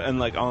 But what? And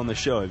like on the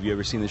show, have you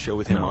ever seen the show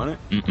with him on it?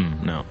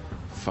 No.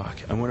 Fuck.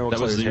 I wonder what that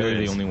color was his hair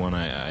really is. the only one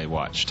I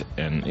watched,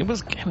 and it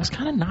was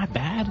kind of not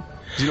bad.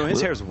 Do you know his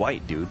hair is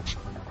white, dude?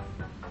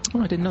 Oh,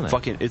 I didn't know that.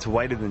 Fucking, it's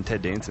whiter than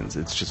Ted Danson's.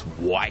 It's just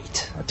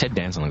white. Ted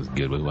Danson looks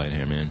good with white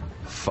hair, man.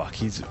 Fuck,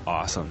 he's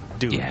awesome,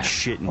 dude. Yeah.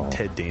 Shitting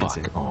Ted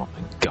Danson. Fuck. Oh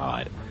my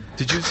god.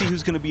 Did you see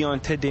who's going to be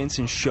on Ted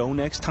Danson's show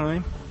next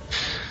time?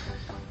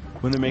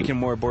 When they're making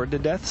more Bored to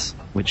Deaths?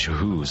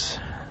 Who's?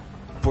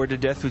 Bored to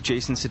Death with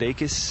Jason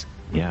Sudeikis.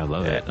 Yeah, I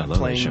love it. I love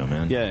that show,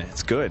 man. Yeah,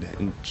 it's good.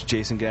 And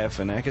Jason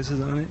Galifianakis is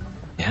on it.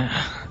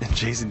 Yeah. And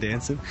Jason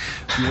Danson.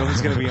 You know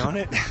who's going to be on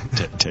it?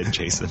 Ted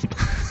Jason.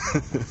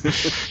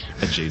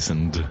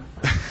 Adjacent.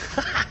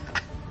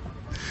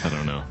 I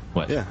don't know.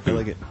 What? Yeah, I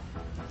like it.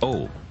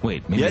 Oh,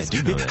 wait, maybe Yes.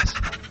 I do know this.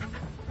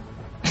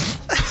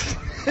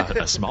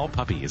 A small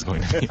puppy is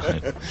going to be on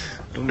it.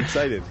 I'm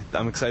excited.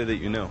 I'm excited that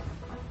you know.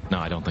 No,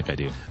 I don't think I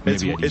do.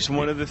 It's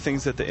one of the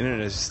things that the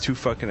internet is too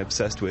fucking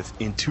obsessed with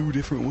in two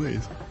different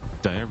ways.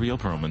 Diarrheal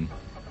Perlman.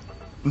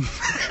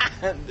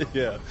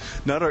 Yeah.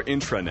 Not our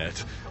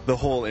intranet. The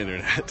whole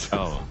internet.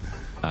 Oh.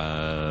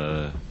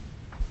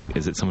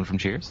 Is it someone from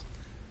Cheers?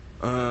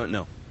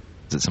 No.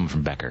 Is it someone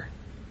from Becker?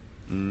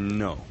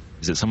 No.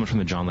 Is it someone from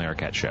the John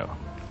Larroquette show?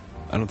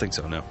 I don't think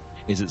so, no.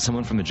 Is it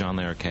someone from the John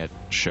Larroquette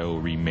show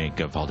remake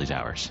of Fawlty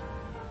Towers?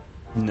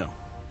 No.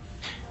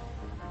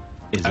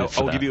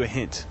 I'll give you a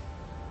hint.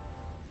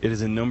 It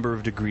is a number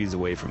of degrees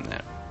away from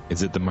that.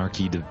 Is it the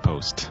Marquis de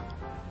Post?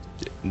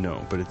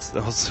 No, but it's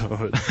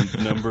also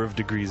a number of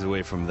degrees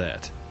away from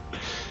that.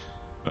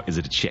 Is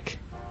it a chick?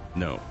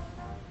 No.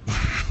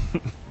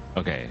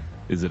 Okay.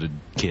 Is it a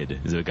kid?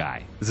 Is it a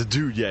guy? It's a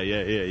dude, yeah.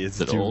 It's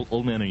Is it an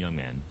old man or young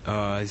man?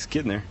 He's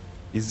getting there.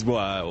 He's,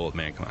 old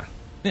man, come on.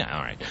 Yeah,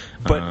 all right.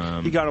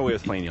 But he got away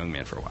with playing young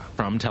man for a while.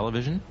 From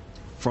television?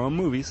 From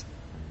movies.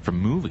 From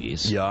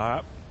movies?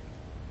 Yeah.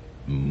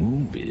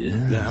 Movies?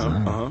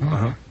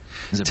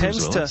 Is it Tends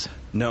Bruce Willis? to...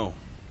 No.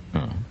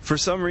 Oh. For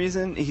some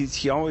reason,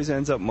 he always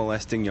ends up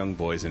molesting young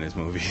boys in his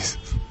movies.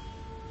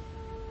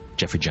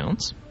 Jeffrey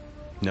Jones?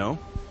 No.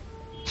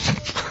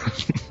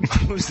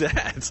 Who's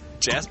that?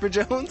 Jasper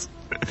Jones?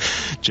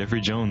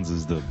 Jeffrey Jones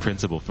is the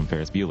principal from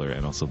Ferris Bueller,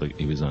 and also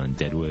he was on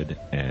Deadwood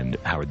and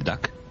Howard the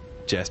Duck.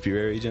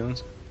 Jasper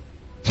Jones?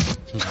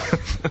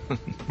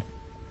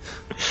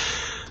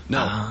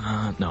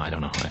 No. No, I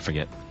don't know. I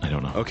forget. I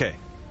don't know. Okay.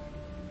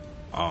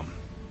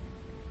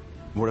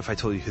 What if I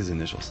told you his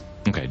initials?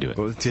 Okay, do it.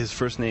 Well, his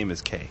first name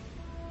is K.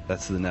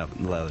 That's the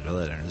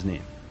letter in his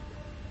name.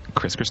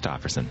 Chris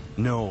Christopherson.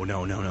 No.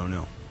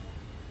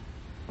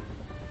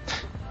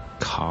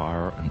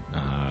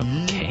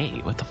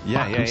 K. What the fuck?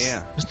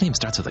 Yeah. Whose name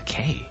starts with a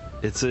K?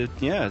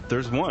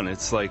 There's one.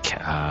 It's like...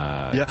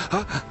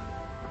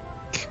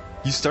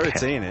 You started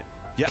saying it.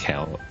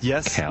 Yeah.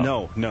 Yes.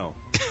 Kel. No.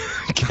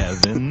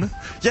 Kevin.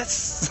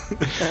 Yes.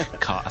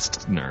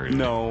 Cost nerd.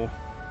 No.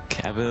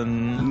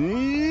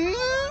 Kevin.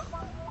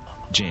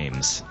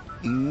 James.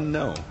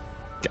 No.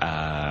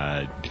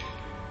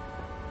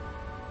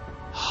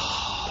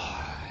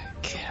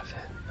 Kevin.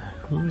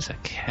 Who's a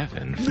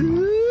Kevin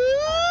from...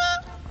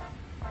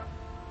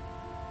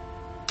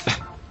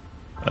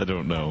 I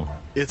don't know.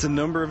 It's a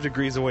number of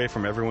degrees away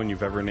from everyone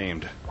you've ever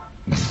named.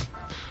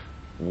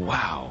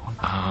 Wow.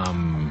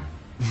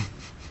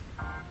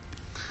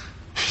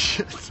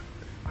 Shit.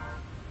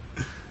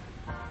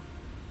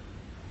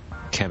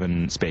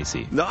 Kevin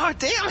Spacey. No,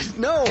 damn it,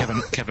 no.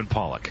 Kevin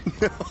Pollak.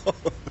 No.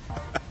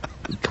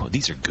 God,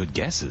 these are good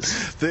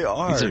guesses. They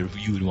are.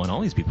 You would want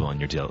all these people on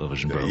your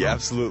television program. Yeah,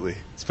 absolutely.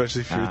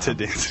 Especially if you're Ted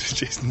Danson,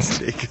 Jason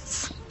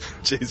Sudeikis,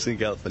 Jason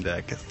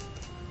Galifianakis,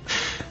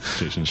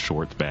 Jason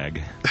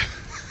Schwartzbag.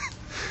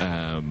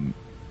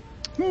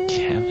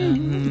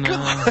 Kevin.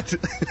 God.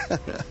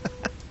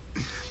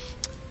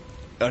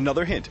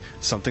 Another hint.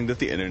 Something that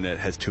the internet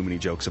has too many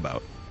jokes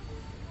about.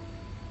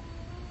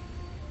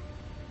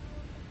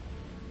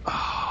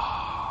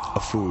 A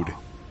food.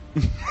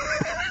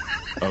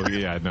 Oh,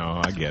 yeah,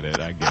 no, I get it.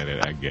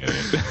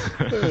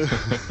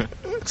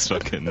 It's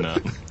fucking,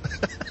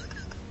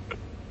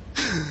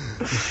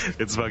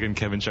 it's fucking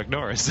Kevin Chuck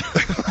Norris.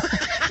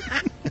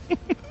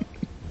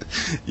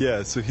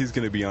 Yeah, so he's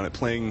going to be on it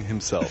playing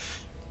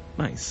himself.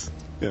 Nice.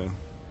 Yeah.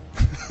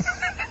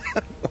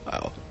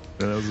 Wow.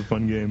 That was a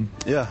fun game.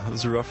 Yeah, it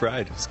was a rough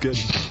ride. It was good.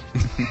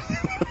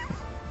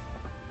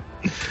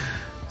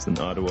 It's an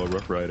Ottawa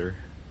Rough Rider.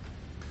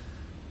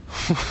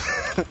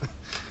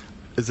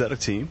 Is that a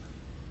team?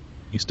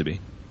 Used to be.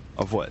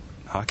 Of what?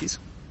 Hockey's?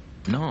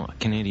 No,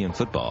 Canadian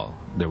football.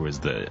 There was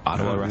the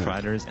Ottawa Rough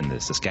Riders and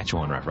the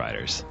Saskatchewan Rough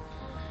Riders.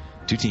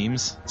 Two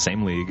teams,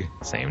 same league,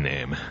 same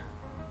name.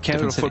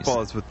 Canada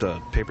football is with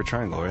the paper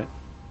triangle, right?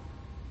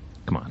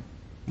 Come on.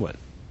 What?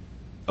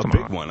 Come a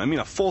big on. one. I mean,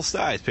 a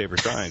full-size paper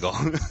triangle.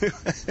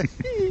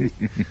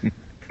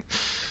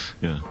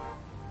 Yeah.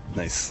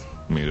 Nice.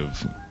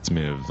 It's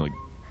made of like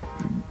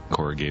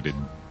corrugated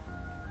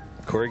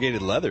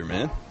Corrugated leather,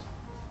 man.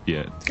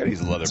 Yeah. Gotta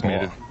use a leather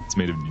ball. It's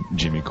made of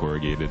Jimmy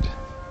Corrugated.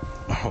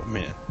 Oh,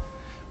 man.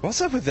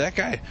 What's up with that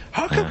guy?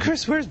 How come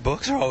Chris Ware's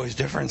books are always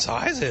different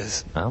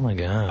sizes? Oh, my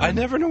God. I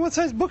never know what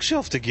size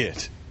bookshelf to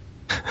get.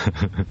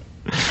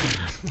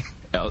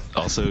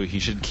 Also, he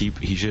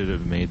should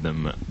have made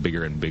them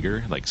bigger and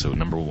bigger. Like, so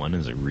number one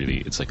is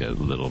it's like a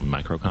little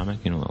micro comic,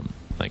 fold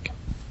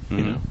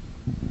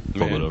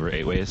it over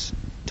 8 ways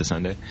to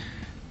Sunday.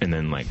 And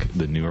then, like,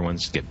 the newer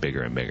ones just get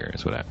bigger and bigger.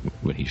 Is what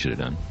he should have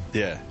done.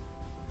 Yeah.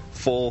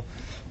 Full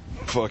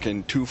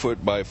fucking 2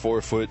 foot by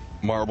 4 foot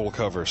marble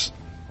covers.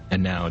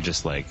 And now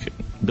just like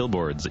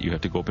billboards that you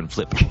have to go up and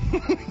flip.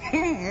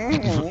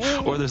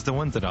 Or there's the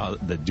ones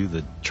that do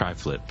the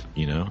tri-flip,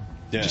 Yeah.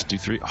 Just do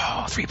 3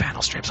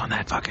 panel strips on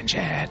that fucking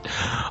shit.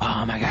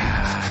 Oh my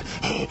God.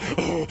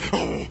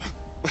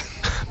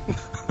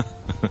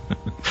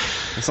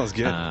 That sounds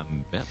good.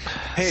 Yep.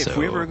 Hey, if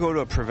we ever go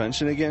to a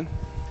prevention again,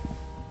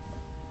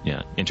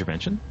 yeah,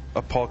 intervention.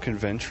 A Paul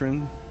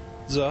convention.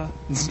 As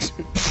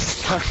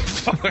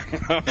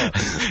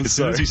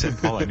soon as you said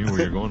Paul, I knew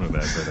where you were going with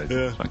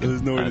that. But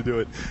there's no way to do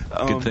it.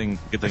 Good thing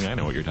I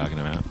know what you're talking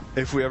about.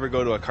 If we ever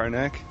go to a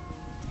Karnak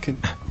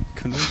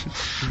convention,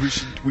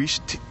 we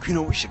should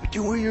do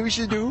what we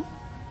should do.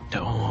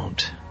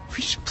 Don't.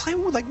 We should play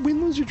with like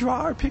win, lose, or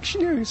draw or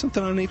Pictionary or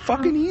something on a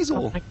fucking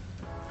easel.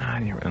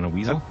 On a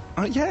weasel?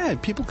 Yeah,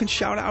 people can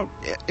shout out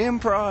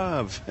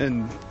improv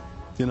and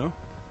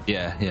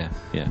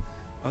Yeah.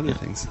 Other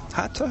things.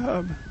 Hot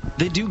tub.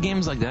 They do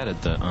games like that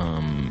at the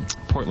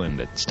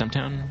Portland at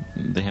Stumptown.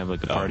 They have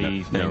like a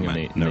party thing,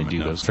 and they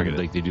do those kind of,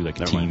 like they do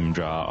like a team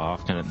draw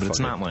off kind of. But it's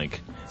not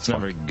like it's not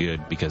very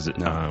good because it,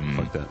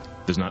 fuck that.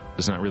 There's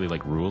not really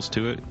like rules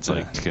to it. It's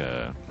like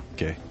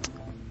okay.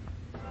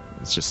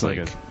 It's just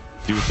like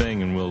do a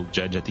thing and we'll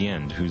judge at the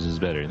end whose is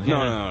better.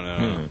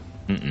 No.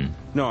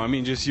 No, I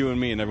mean just you and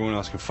me and everyone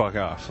else can fuck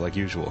off like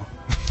usual.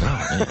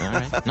 Oh, all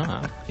right.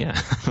 No, yeah.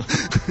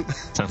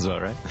 Sounds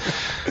about right.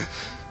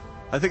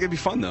 I think it'd be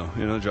fun though,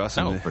 draw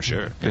some for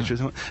sure. pictures.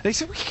 Yeah. They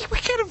said we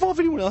can't involve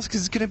anyone else because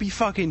it's gonna be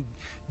fucking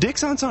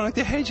dicks on Sonic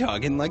the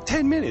Hedgehog in like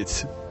 10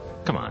 minutes.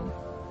 Come on,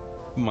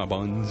 my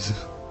buns.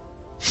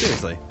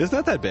 Seriously, it's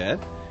not that bad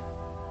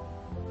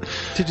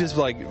to just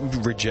like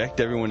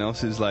reject everyone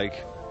else's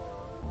like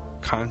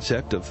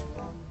concept of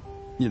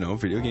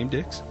video game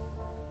dicks.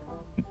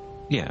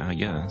 Yeah, I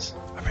guess.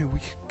 I mean, we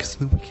can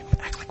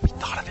act like we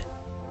thought of it.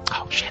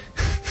 Oh shit.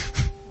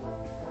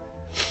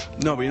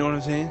 No, but you know what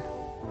I'm saying?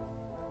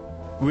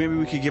 Maybe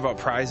we could give out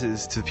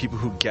prizes to people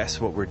who guess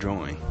what we're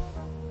drawing.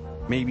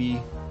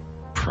 Maybe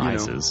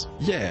prizes.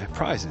 Yeah,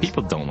 prizes.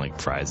 People don't like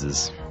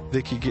prizes.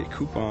 They could get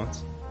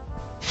coupons.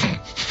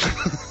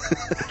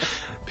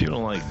 People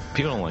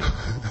don't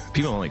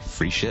like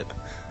free shit.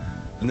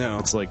 No.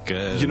 It's like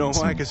you know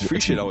why? Because free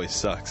shit always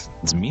sucks.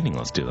 It's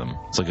meaningless to them.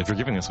 It's like if you're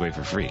giving this away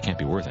for free, it can't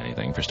be worth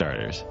anything for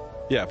starters.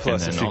 Yeah,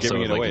 plus if you're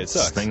giving it away, it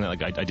sucks. It's thing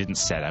that I didn't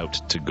set out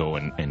to go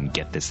and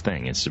get this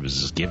thing. It was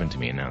just given to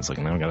me, and now it's like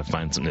now I got to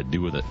find something to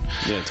do with it.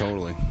 Yeah,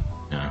 totally.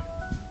 Yeah.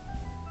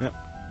 Yep.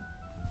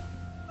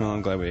 Well,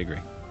 I'm glad we agree.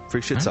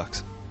 Free shit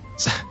sucks.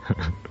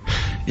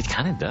 It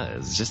kind of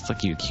does. It's just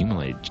like you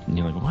accumulate, and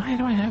you're like, why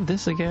do I have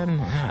this again?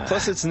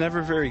 Plus, it's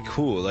never very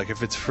cool. Like,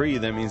 if it's free,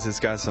 that means it's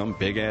got some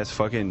big-ass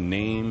fucking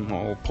name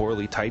all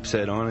poorly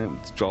typeset on it.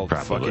 It's all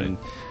fucking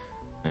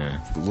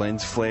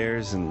lens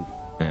flares and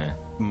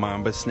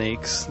mamba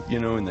snakes,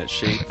 in that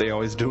shape they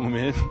always do them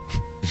in.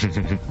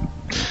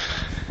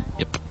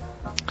 Yep.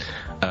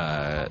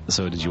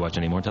 So, did you watch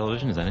any more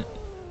television? Is that it?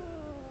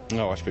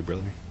 No, I watched Big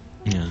Brother.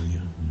 Yeah.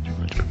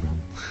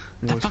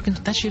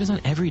 That shit is on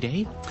every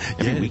day?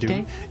 Every weekday?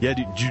 Dude. Yeah,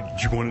 dude,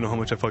 you want to know how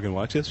much I fucking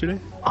watched yesterday?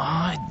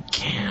 I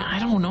can't. I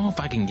don't know if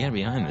I can get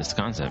behind this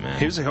concept, man.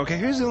 Here's the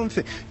only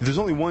thing. There's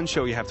only one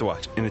show you have to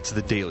watch, and it's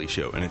The Daily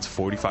Show, and it's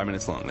 45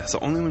 minutes long. That's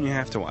the only one you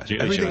have to watch.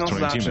 Everything else is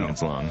 22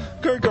 minutes long.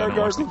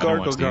 Gargle.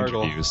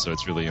 So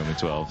it's really only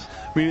 12.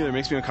 Me neither. It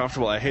makes me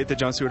uncomfortable. I hate that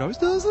Jon Stewart always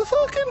does the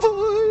fucking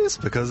voice,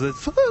 because the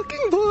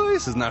fucking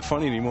voice is not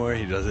funny anymore.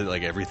 He does it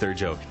like every third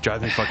joke.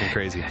 Drives me fucking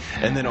crazy.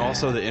 And then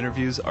also the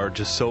interviews are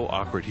just so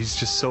awkward. He's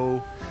just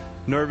so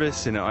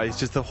nervous, it's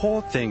just the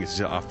whole thing is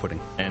just off-putting.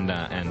 And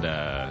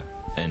the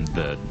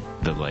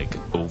like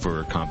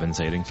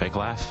overcompensating fake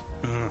laugh.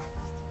 I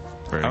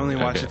only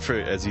watch it for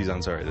Aziz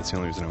Ansari. That's the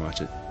only reason I watch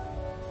it.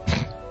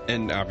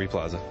 And Aubrey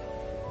Plaza.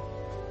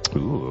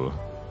 Ooh.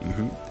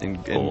 Mm-hmm.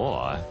 And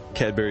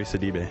Cadbury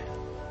Sidibe.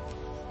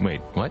 Wait,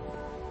 what?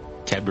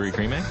 Cadbury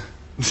Cream Egg?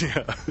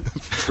 Yeah,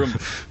 from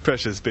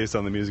Precious, based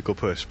on the musical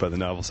Push by the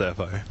novel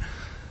Sapphire.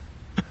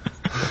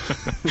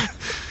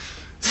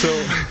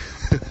 So,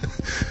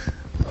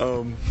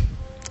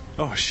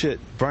 oh shit,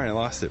 Brian, I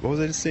lost it. What was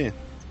I just saying?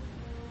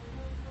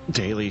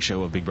 Daily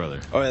Show of Big Brother.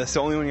 Oh yeah, that's the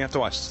only one you have to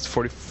watch. It's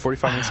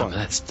 45 minutes long.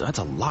 That's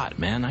a lot,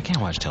 man. I can't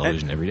watch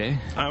television every day.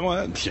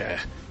 Yeah.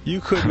 You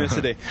could miss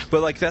a day,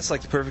 but that's the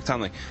perfect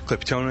time. Like,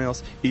 clip your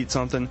toenails, eat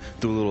something,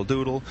 do a little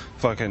doodle,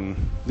 fucking,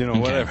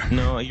 whatever.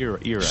 No, you're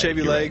right. Shave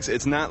your legs. Right.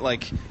 It's not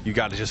like you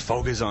got to just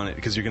focus on it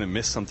because you're gonna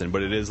miss something.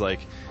 But it is like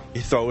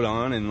you throw it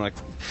on and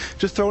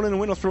just throw it in the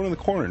window, throw it in the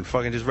corner, and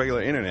fucking just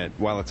regular internet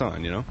while it's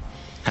on.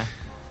 Huh?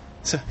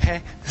 So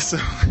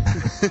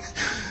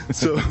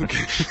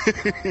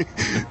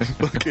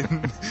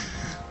fucking.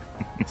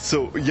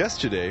 So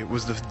yesterday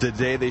was the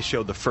day they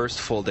showed the first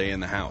full day in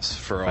the house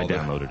for all the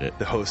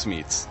host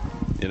meets,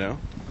 I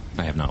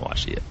have not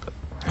watched it yet. But.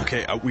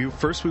 Okay, we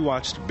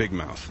watched Big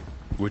Mouth,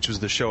 which was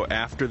the show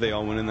after they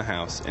all went in the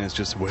house, and it's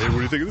just, what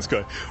do you think of this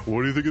guy?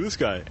 What do you think of this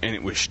guy? And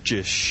it was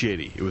just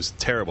shitty. It was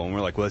terrible, and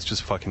we're like, well, let's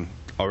just fucking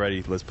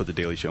let's put the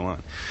Daily Show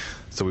on.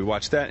 So we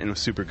watched that, and it was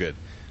super good.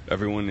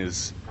 Everyone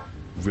is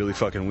really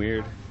fucking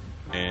weird,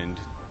 and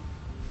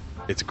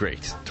it's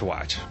great to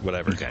watch,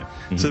 whatever. Okay.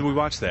 Mm-hmm. So we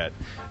watched that.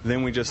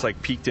 Then we just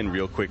peeked in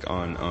real quick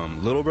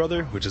on Little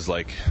Brother, which is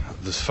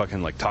this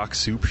fucking talk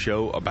soup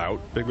show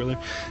about Big Brother.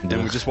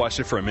 And we just watched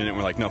it for a minute, and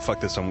we're like, no, fuck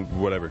this,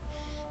 whatever.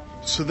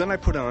 So then I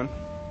put on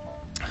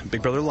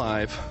Big Brother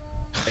Live,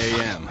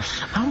 a.m.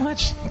 How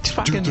much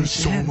fucking Dude, there's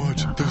so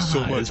much. There's so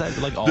much. Is that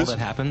like all that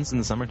happens in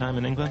the summertime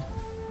in England?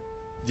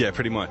 Yeah,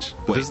 pretty much.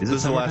 Wait, this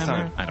is the last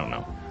time. I don't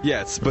know.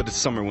 Yeah, but it's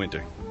summer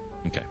winter.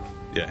 Okay.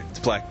 Yeah, it's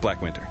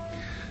black winter.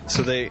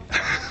 So they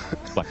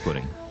black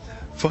pudding.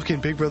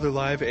 Fucking Big Brother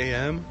Live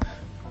AM.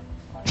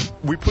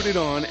 We put it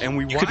on and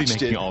we watched could be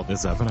making all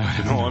this up. And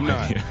I'm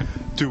not.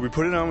 Dude, we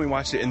put it on, we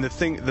watched it, and the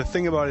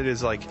thing about it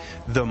is like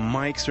the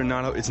mics are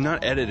not. It's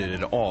not edited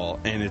at all,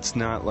 and it's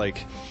not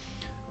like.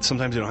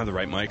 Sometimes they don't have the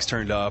right mics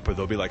turned up, or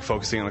they'll be like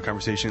focusing on a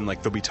conversation,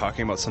 like they'll be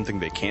talking about something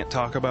they can't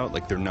talk about,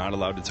 like they're not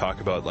allowed to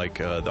talk about like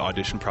the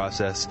audition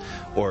process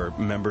or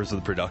members of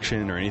the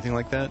production or anything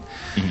like that.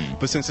 Mm-hmm.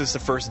 But since it's the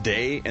first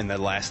day and the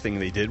last thing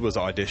they did was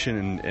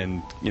audition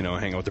and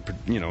hang out with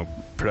the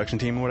production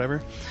team or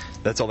whatever,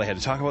 that's all they had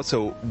to talk about.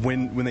 So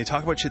when they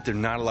talk about shit they're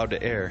not allowed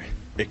to air,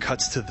 it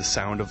cuts to the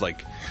sound of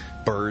like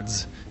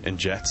birds and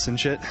jets and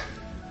shit.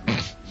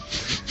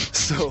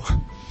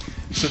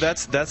 So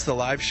that's the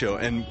live show,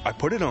 and I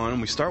put it on,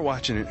 and we start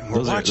watching it, and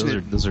we're watching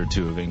it. Those are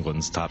two of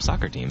England's top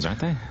soccer teams,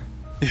 aren't they?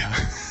 Yeah.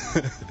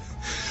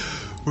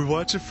 We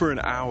watch it for an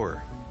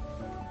hour,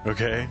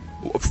 okay?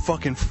 A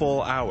fucking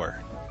full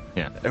hour.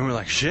 Yeah. And we're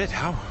like, shit,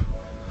 how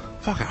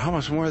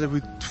much more did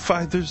we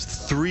find? There's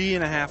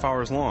 3.5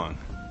 hours long.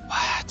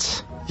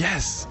 What?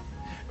 Yes.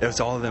 It was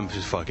all of them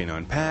just fucking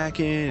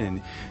unpacking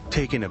and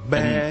taking a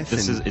bath.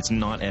 It's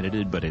not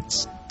edited, but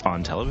it's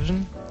on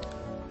television?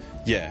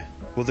 Yeah.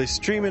 Well, they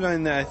stream it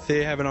on that.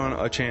 They have it on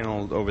a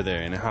channel over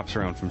there, and it hops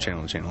around from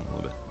channel to channel a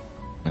little bit.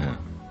 Uh-huh.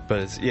 But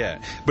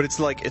it's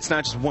like it's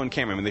not just one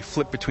camera. I mean, they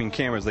flip between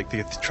cameras. Like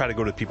they try to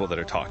go to people that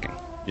are talking.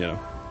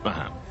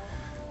 Uh-huh.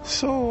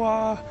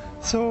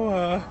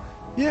 So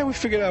yeah, we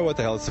figured out what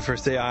the hell. It's the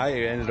first day. I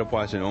ended up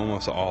watching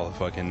almost all the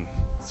fucking.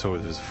 So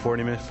it was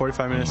 40 minutes,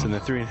 45 minutes, and then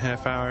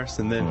 3.5 hours,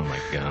 and then. Oh my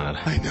god!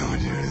 I know,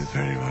 dude. It's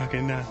pretty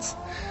fucking nuts.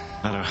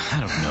 I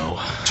don't know.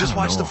 Just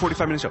watch the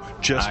 45-minute show.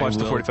 Just watch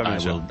the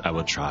 45-minute show. I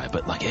will try,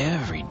 but like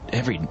every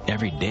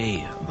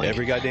day. Like,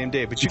 every goddamn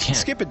day. But you can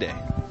skip a day.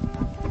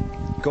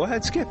 Go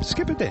ahead,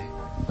 skip a day.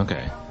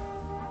 Okay.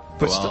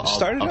 But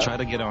start it I'll up. try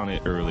to get on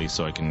it early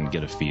so I can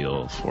get a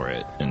feel for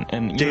it.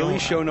 And Daily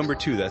Show number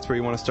 2. That's where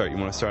you want to start. You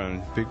want to start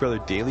on Big Brother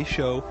Daily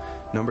Show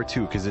number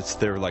 2 because it's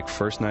their like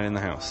first night in the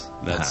house.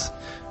 That's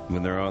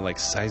when they're all like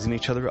sizing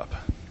each other up.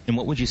 And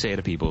what would you say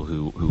to people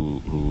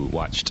who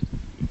watched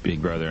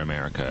Big Brother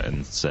America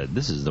and said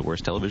this is the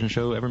worst television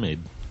show ever made?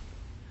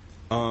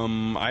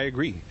 I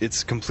agree.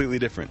 It's completely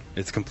different.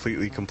 It's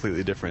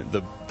completely different.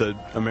 The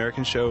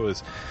American show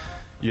is,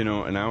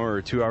 an hour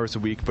or 2 hours a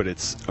week, but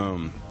it's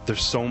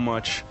there's so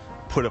much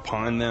put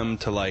upon them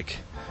to like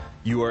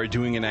you are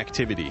doing an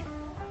activity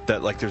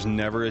that like there's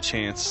never a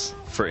chance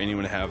for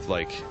anyone to have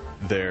like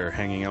their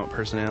hanging out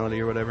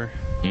personality or whatever.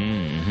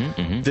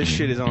 This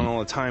shit is on all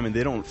the time, and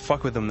they don't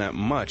fuck with them that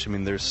much. I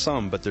mean, there's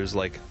some, but there's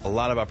like a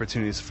lot of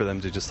opportunities for them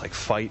to just like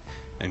fight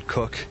and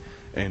cook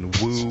and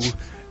woo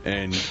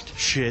and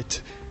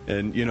shit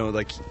and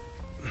like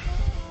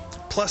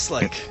plus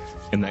like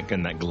in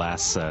that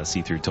glass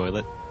see-through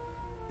toilet.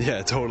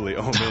 Yeah, totally.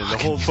 Oh man, the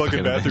whole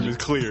fucking bathroom is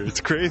clear.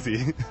 It's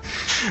crazy.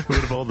 What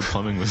if all the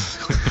plumbing was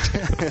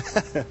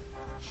clear?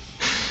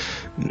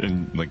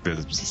 And like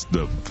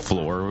the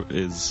floor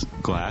is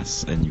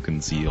glass, and you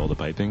can see all the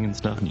piping and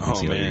stuff, and you can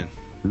see all the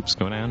hoops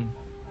go down.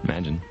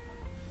 Imagine.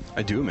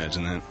 I do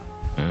imagine that.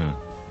 All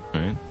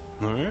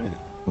right.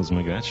 Let's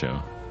make that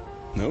show.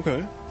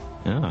 Okay.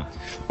 Yeah.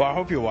 Well, I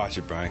hope you'll watch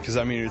it, Brian, because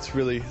I mean it's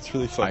really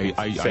fucking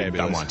fabulous.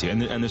 I want to,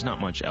 and there's not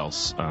much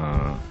else.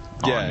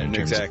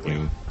 Exactly.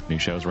 Of new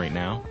shows right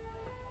now.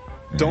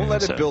 Don't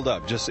let it build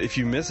up. Just if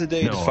you miss a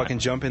day, just fucking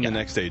jump in the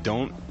next day.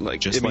 Don't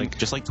just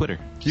like Twitter.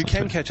 You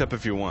can catch up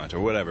if you want or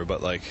whatever,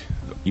 but like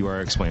you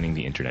are explaining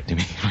the internet to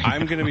me.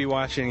 I'm gonna be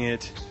watching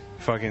it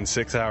fucking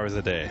 6 hours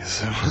a day.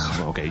 So.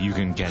 Okay, you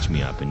can catch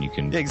me up and you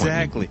can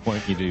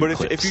point me to But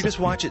clips. if you just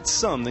watch it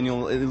some, then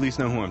you'll at least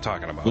know who I'm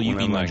talking about. Well, you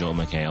email Joel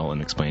McHale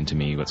and explain to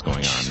me what's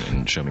going on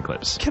and show me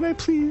clips. Can I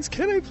please?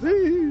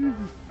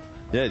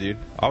 Yeah, dude.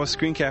 I was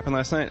screen capping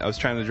last night. I was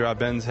trying to draw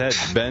Ben's head.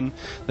 Ben,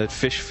 that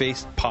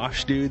fish-faced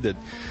posh dude, that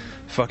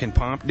fucking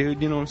pomp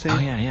dude, you know what I'm saying? Oh,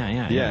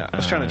 yeah. I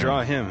was trying to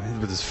draw him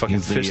with his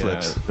fucking fish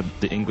lips.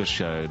 The English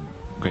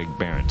Greg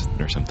Barrett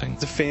or something.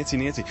 It's a fancy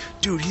Nancy.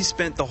 Dude, he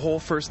spent the whole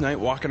first night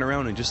walking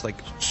around in just, like,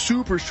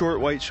 super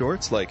short white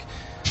shorts, like,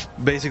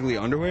 basically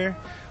underwear,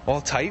 all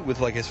tight with,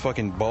 like, his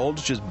fucking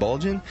bulge just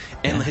bulging,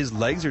 and his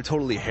legs are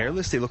totally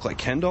hairless. They look like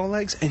Ken doll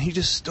legs, and he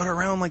just stood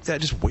around like that,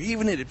 just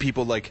waving it at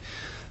people like...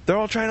 They're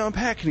all trying to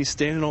unpack, and he's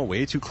standing all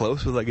way too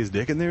close with, like, his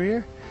dick in their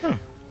ear. Huh.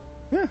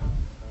 Yeah.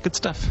 Good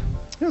stuff.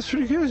 Yeah, it's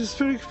pretty good. It's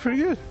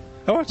pretty good.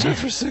 I watched it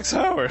for 6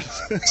 hours.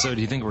 So do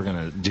you think there's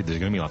going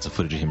to be lots of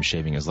footage of him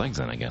shaving his legs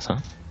then, I guess, huh?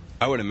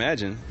 I would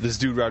imagine. This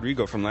dude,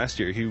 Rodrigo, from last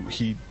year,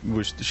 he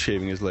was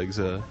shaving his legs,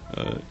 a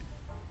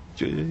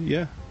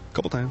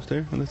couple times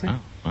there on the thing.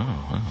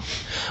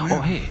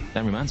 Oh, hey,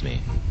 that reminds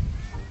me.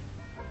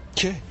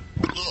 Okay.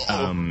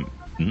 How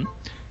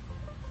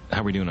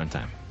are we doing on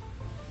time?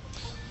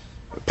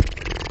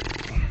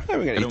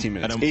 we got 18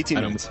 minutes. 18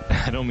 minutes.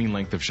 I don't mean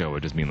length of show. I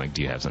just mean, like,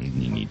 do you have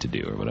something you need to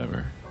do or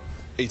whatever?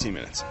 18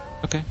 minutes.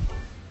 Okay.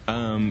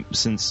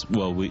 Since,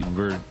 well,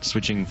 we're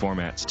switching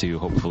formats to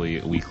hopefully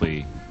a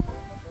weekly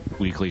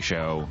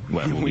show.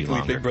 Well, will be Weekly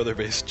longer. Big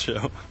Brother-based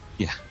show.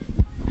 Yeah.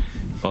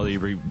 Well,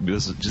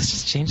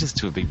 just change this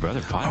to a Big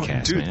Brother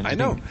podcast, dude, man. I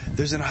know.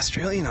 There's an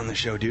Australian on the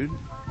show, dude.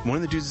 One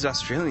of the dudes is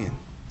Australian.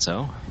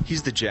 So?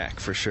 He's the Jack,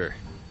 for sure.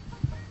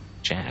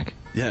 Jack?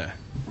 Yeah.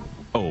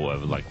 Oh,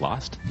 like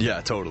Lost?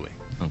 Yeah, totally.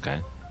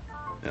 Okay.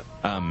 Yep.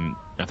 I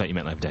thought you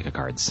meant like a deck of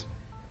cards.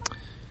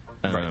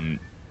 Right.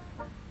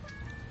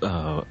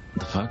 The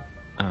fuck?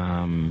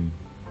 Desmond,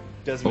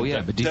 oh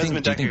yeah, but do you think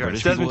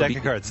British Desmond people deck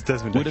of cards.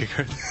 Desmond deck of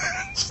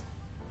cards.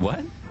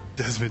 What?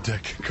 Desmond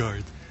deck of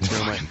cards.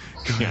 Never mind.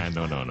 Yeah,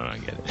 no, I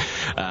get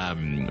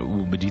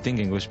it. But do you think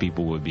English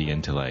people would be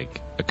into,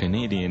 like, a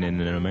Canadian and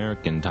an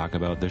American talk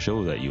about the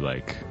show that you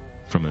like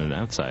from an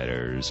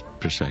outsider's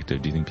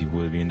perspective? Do you think people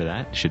would be into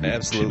that?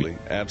 Absolutely.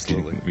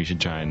 We should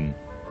try and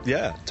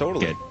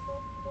totally get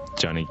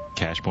Johnny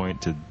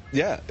Cashpoint to...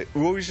 Yeah,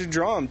 well, we should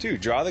draw them, too.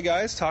 Draw the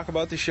guys, talk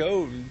about the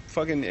show.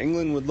 Fucking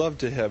England would love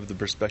to have the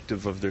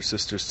perspective of their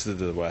sisters to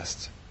the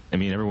West. I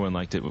mean, everyone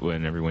liked it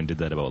when everyone did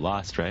that about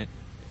Lost, right?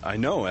 I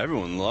know,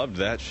 everyone loved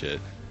that shit.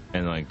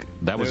 And, like,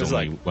 that was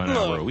only like, 1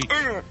 hour a week.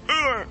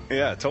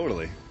 Yeah,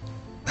 totally.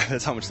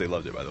 That's how much they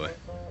loved it, by the way.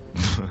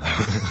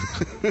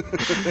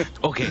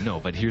 Okay, no,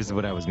 but here's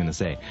what I was going to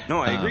say. No,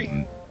 I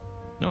agree.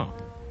 No.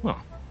 Well.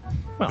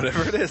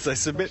 Whatever it is, I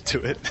submit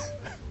to it.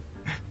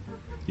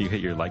 You hit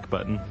your like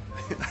button?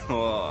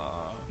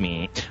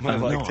 Me.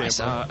 I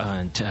saw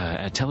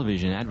a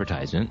television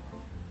advertisement,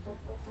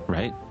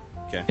 right?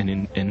 Okay.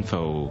 An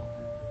info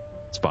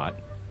spot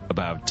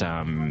about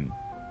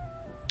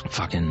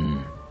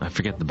fucking... I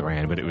forget the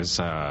brand, but it was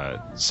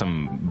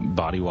some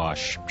body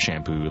wash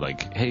shampoo.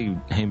 Like, hey,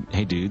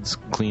 dudes,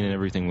 cleaning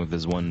everything with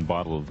this one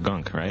bottle of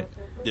gunk, right?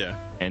 Yeah.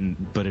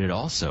 But it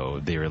also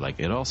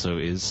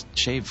is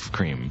shave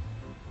cream,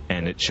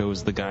 and it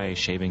shows the guy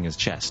shaving his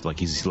chest, like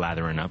he's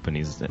lathering up and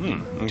he's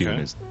doing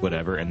his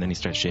whatever, and then he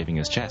starts shaving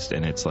his chest,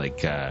 and it's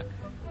like, I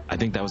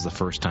think that was the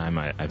first time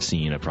I've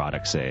seen a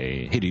product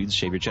say, hey, dudes,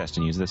 shave your chest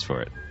and use this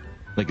for it.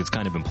 Like, it's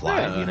kind of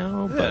implied, you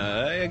know? But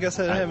I guess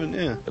I haven't,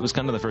 It was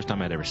kind of the first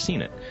time I'd ever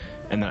seen it.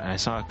 And then I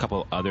saw a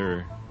couple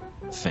other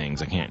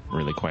things. I can't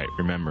really quite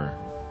remember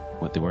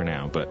what they were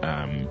now. But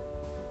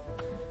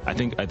I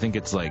think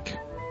it's like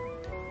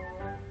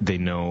they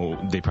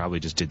probably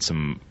just did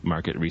some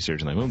market research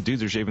and like, well,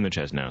 dudes are shaving their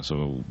chest now,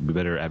 so we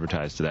better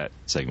advertise to that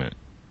segment.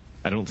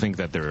 I don't think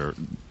that they're...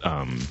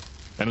 I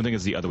don't think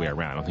it's the other way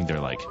around. I don't think they're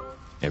like,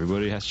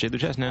 everybody has to shave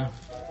their chest now.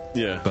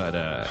 Yeah.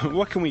 But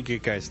what can we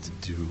get guys to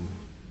do?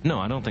 No,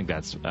 I don't think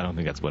that's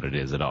what it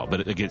is at all.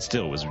 But it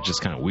still was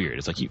just kind of weird.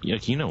 It's like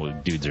you know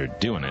dudes are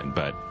doing it,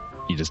 but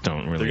you just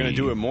don't really. They're gonna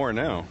do it more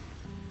now.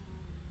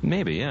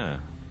 Maybe, yeah.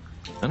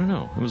 I don't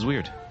know. It was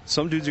weird.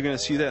 Some dudes are gonna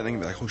see that and they're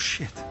gonna be like, "Oh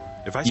shit!"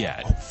 If I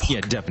yeah,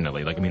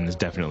 definitely. Like, I mean, there's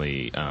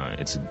definitely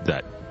it's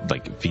that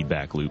like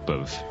feedback loop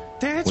of.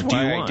 That's what why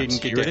do you I want? didn't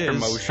get Here that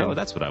promotion. Oh,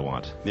 that's what I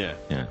want. Yeah.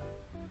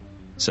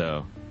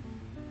 So.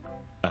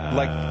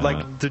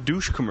 Like the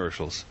douche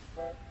commercials.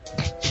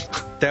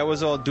 That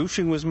was all.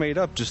 Douching was made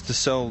up just to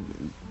sell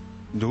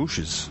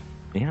douches.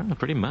 Yeah,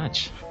 pretty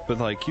much. But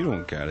like, you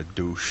don't gotta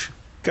douche,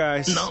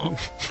 guys. No,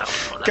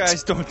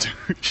 guys don't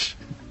douche.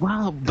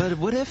 Well, but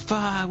what if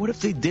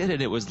they did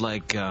it? It was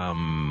like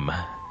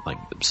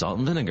salt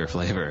and vinegar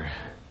flavor,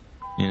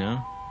 you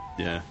know?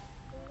 Yeah.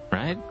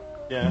 Right?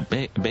 Yeah.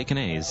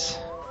 Baconaise.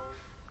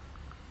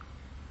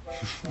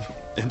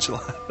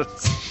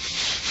 Enchiladas.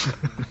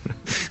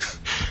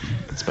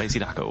 Spicy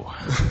taco.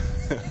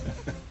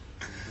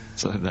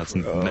 So that's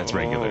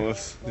regular.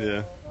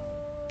 Yeah.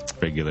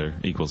 Regular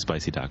equals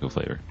spicy taco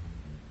flavor.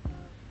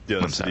 Yeah,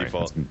 that's I'm sorry. the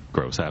default. That's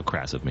gross. How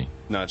crass of me.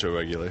 Nacho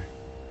regular.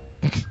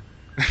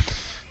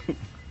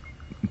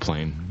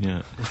 Plain,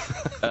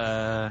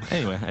 yeah.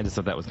 Anyway, I just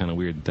thought that was kind of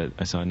weird that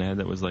I saw an ad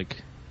that was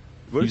like...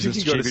 What if you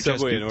could go to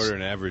Subway and order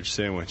an average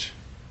sandwich?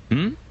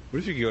 What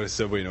if you could go to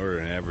Subway and order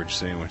an average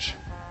sandwich?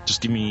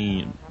 Just give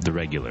me the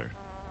regular.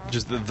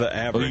 Just the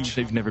average? Oh,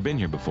 they've never been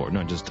here before.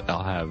 No,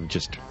 I'll have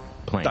just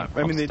plain.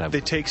 I mean,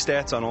 they take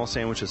stats on all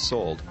sandwiches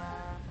sold,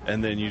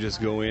 and then you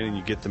just go in and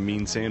you get the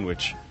mean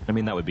sandwich. I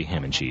mean, that would be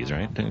ham and cheese,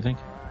 right? Don't you think?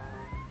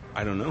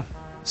 I don't know.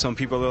 Some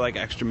people are like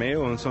extra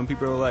mayo, and some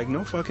people are like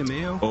no fucking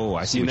mayo. Oh,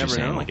 I see what you're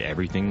saying. Like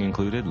everything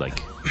included,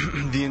 like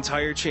the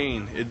entire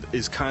chain. It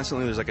is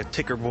constantly. There's like a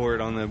ticker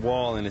board on the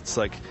wall, and it's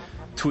like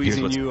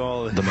tweezing you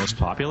all. The most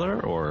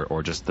popular,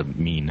 or just the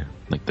mean,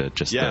 like the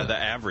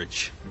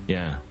average.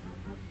 Yeah.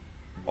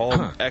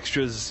 All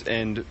extras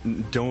and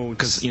don't.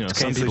 Because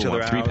some people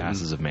want 3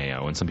 passes of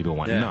mayo, and some people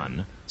want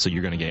none. So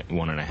you're going to get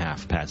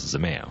 1.5 passes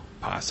of mayo.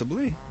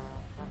 Possibly.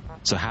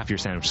 So half your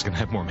sandwich is going to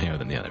have more mayo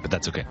than the other, but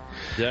that's okay.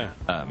 Yeah.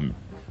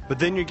 But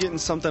then you're getting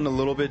something a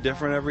little bit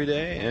different every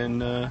day,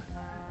 and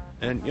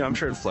I'm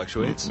sure it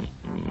fluctuates.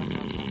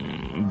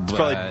 It's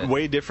probably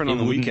way different on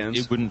the weekends.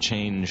 It wouldn't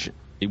change.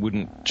 It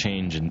wouldn't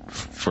change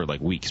for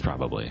like weeks,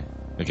 probably.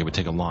 Like, it would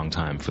take a long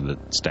time for the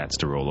stats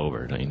to roll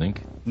over, don't you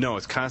think? No,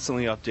 it's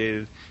constantly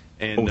updated.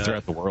 And,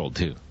 throughout the world,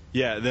 too.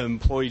 Yeah, the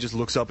employee just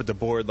looks up at the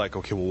board like,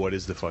 okay, well,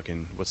 what's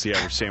the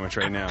average sandwich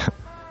right now?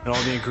 And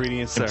all the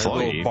ingredients are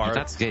little bar. If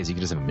that's the case, you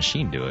can just have a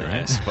machine do it,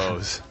 right? I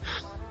suppose.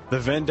 The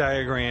Venn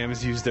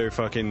diagrams use their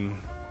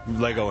fucking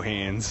Lego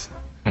hands.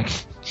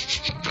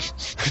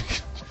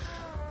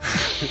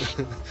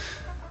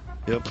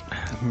 Yep.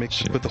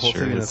 Put the whole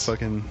thing in a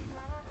fucking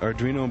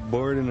Arduino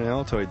board in an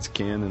Altoids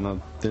can,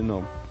 and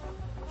then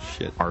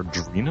shit.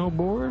 Arduino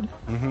board?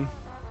 Mm-hmm.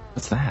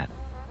 What's that?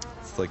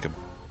 It's like a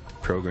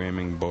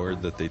programming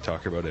board that they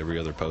talk about every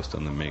other post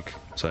on the Make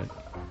site.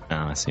 Oh,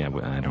 I see. I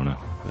don't know.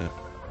 Yeah.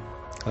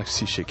 I like to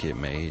see shit get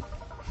made.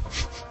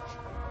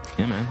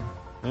 Yeah, man.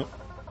 Yep.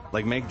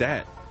 Like, make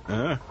that.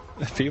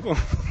 People.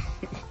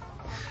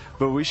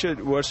 But what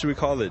should we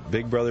call it?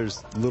 Big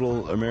Brother's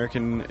Little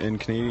American and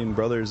Canadian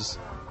Brothers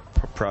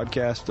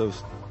podcast of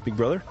Big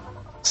Brother?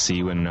 See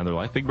you in another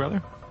life, Big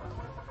Brother?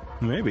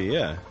 Maybe,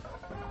 yeah.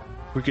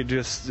 We could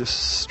just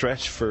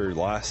stretch for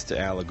lost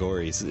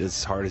allegories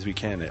as hard as we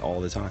can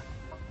all the time.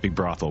 Big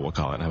Brothel, we'll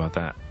call it. How about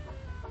that?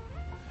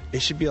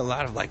 It should be a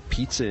lot of, like,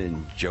 pizza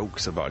and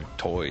jokes about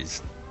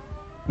toys.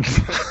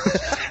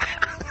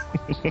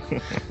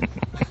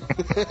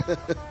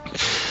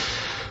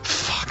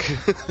 Fuck.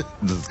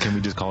 Can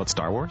we just call it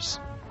Star Wars?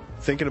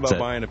 Thinking about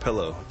buying a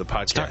pillow, the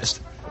podcast.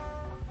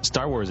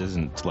 Star Wars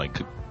isn't, like,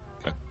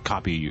 a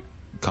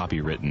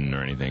copywritten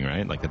or anything,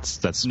 right? Like,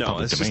 that's no,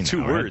 public it's domain just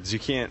two now, words. right? You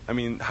can't. I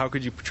mean, how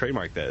could you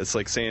trademark that? It's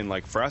like saying,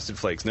 like, Frosted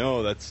Flakes.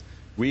 No,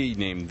 we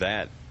named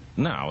that.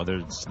 No,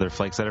 they're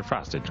flakes that are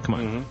frosted. Come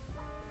on. Mm-hmm.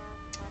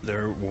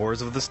 They're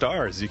Wars of the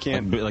Stars. You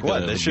can't.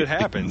 That shit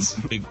happens.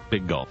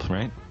 Big gulp,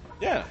 right?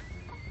 Yeah.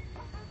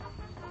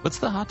 What's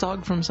the hot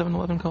dog from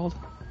 7-Eleven called?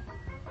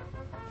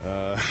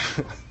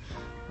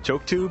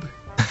 Choke tube.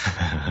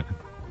 I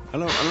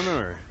don't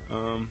remember.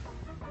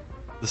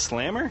 The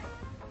Slammer.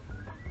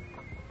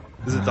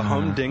 Is it the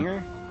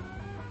Humdinger?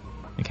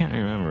 I can't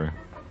remember.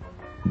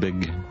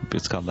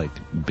 It's called like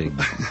Big.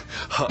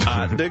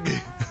 Hot dig.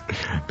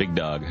 Big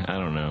dog. I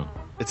don't know.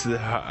 It's the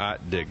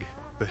hot dig.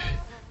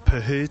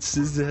 It's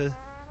the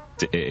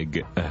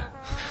dig.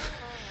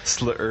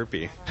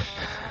 Slurpee.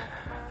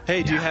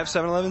 Hey, do you have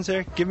 7-Elevens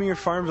there? Give me your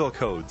Farmville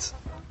codes.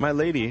 My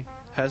lady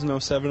has no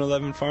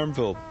 7-Eleven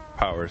Farmville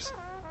powers.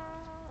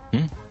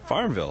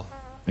 Farmville.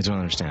 I don't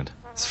understand.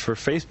 It's for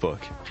Facebook.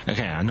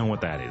 Okay, I know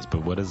what that is,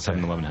 but what does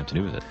 7-Eleven have to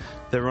do with it?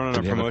 They're running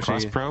a promotion. Have a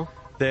Cross Pro?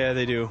 Yeah,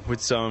 they do.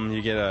 With some,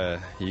 you get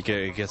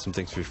some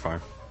things for your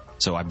farm.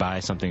 So I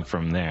buy something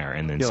from there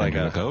and then send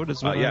you a code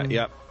as well?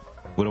 Yeah.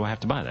 What do I have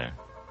to buy there?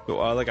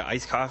 Like an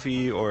iced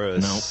coffee or a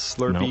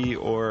Slurpee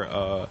or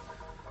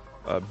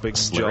a big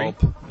Slurry?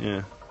 Gulp.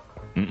 Yeah.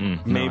 No,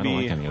 Maybe I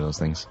don't like any of those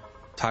things.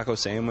 Taco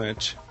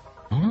sandwich.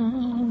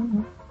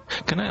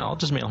 I'll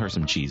just mail her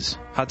some cheese.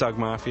 Hot dog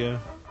mafia.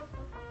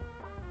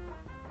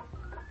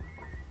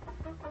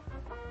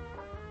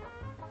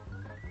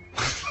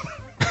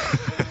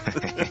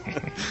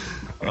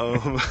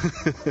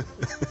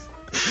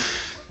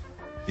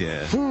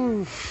 Yeah.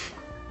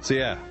 So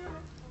yeah.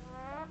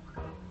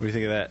 What do you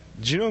think of that?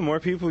 Did you know more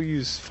people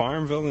use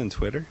Farmville than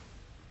Twitter?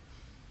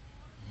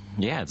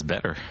 Yeah, it's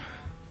better.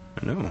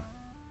 I know.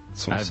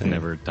 I've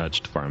never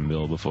touched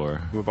Farmville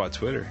before. What about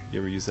Twitter? You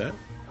ever use that?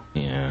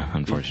 Yeah,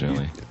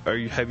 unfortunately.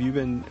 Have you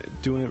been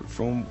doing it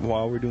from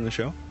while we're doing the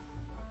show?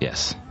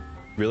 Yes.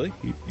 Really?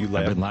 You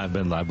live? I've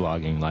been live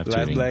blogging, live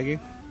tweeting. Blagging?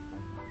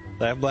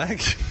 Live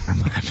blag?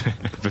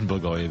 I've been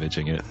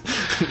Blagojevich-ing it.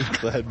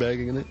 Glad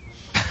bagging in it?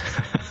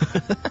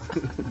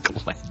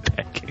 Glad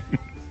bagging.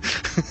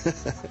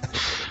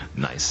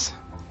 Nice.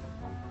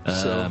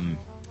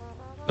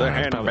 The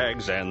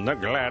handbags and the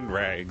glad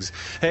rags.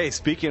 Hey,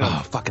 speaking of... Oh,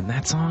 fucking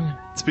that song?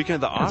 Speaking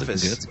of The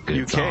Office that's a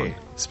good UK. Song.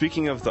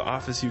 Speaking of The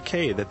Office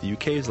UK, that the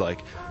UK is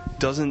like,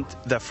 doesn't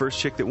that first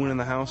chick that went in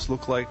the house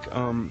look like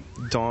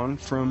Dawn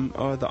from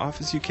The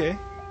Office UK?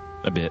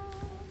 A bit.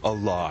 A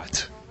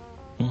lot.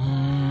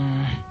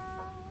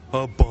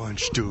 A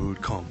bunch,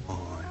 dude. Come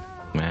on.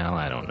 Well,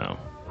 I don't know.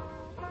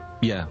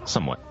 Yeah,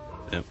 somewhat.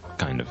 Yep.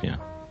 Kind of, yeah.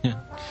 Yeah,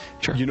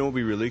 sure. You know what would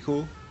be really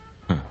cool?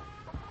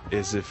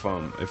 Is if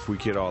we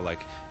get all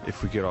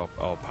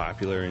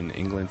popular in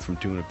England from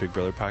doing a Big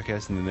Brother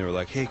podcast, and then they were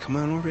like, hey, come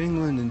on over to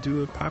England and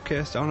do a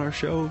podcast on our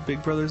show,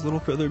 Big Brothers, Little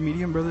Brother,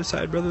 Medium Brother,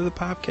 Side Brother, the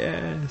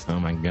Popcast. Oh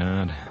my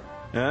God.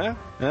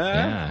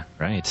 Yeah,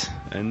 right.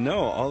 And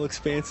no, all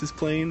Expanse is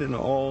playing, and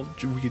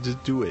we could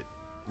just do it.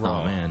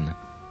 Raw. Oh man,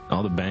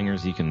 all the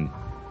bangers you can.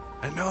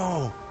 I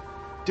know,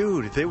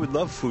 dude. They would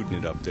love fooding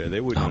it up there. They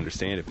wouldn't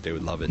understand it, but they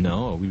would love it.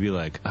 No, we'd be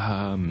like,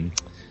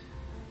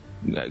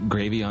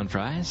 gravy on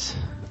fries.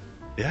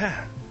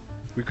 Yeah,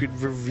 we could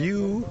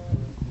review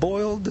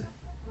boiled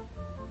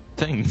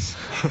things.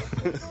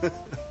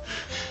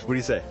 What do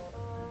you say?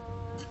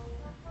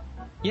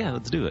 Yeah,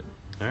 let's do it.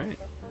 All right.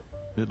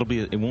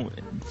 It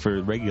won't,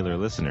 for regular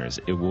listeners,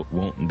 it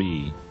won't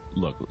be,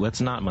 look, let's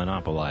not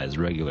monopolize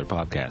regular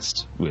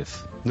podcasts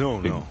with...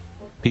 No.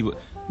 People.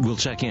 We'll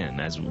check in,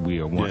 as we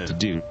are wont to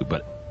do,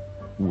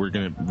 but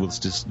let's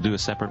just do a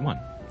separate one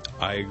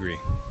I agree.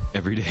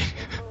 every day.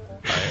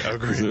 I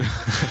agree.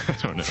 I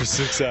don't know. For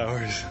 6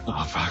 hours.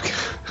 Oh fuck!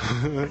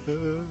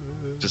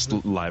 Just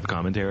live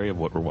commentary of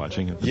what we're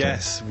watching. At the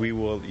Yes, we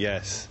will.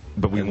 Yes,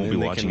 But we And won't then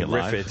be they watching can it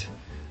riff live? It.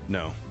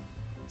 No. time.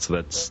 So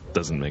that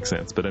doesn't make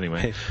sense. But anyway,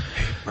 Hey,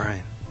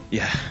 Brian,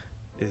 yeah.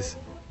 is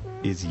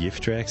Yiff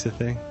Tracks a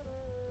thing?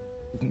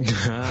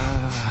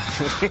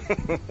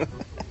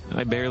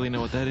 I barely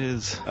know what that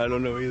is. I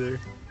don't know either.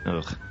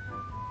 Ugh.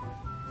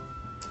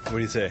 What do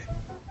you say?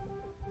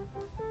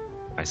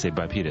 I say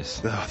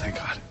Bipetus. Oh, thank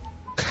God.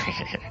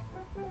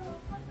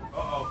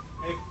 Uh-oh.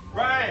 Hey,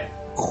 Brian!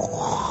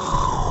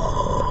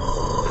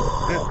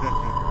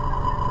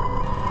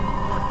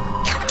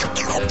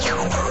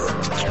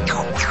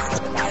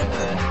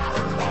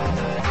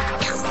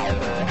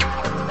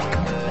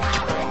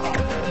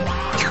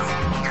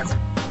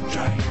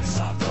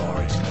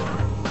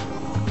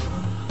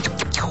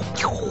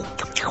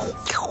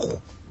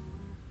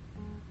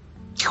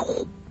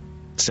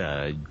 It's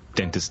a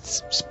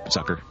dentist's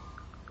sucker.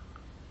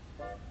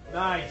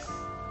 Nice.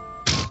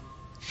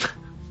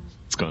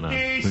 What's going on?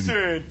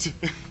 Decent.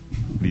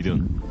 What are you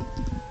doing?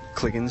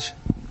 Clickins.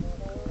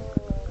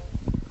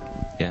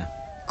 Yeah.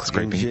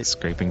 Clicking shit.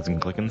 Scrapings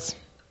and clickings.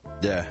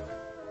 Yeah.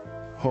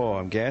 Oh,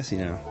 I'm gassy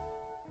now.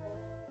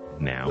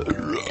 Now.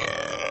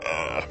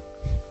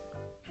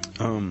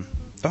 Oh, I'm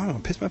gonna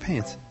piss my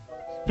pants.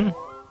 I'm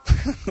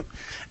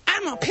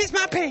gonna piss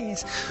my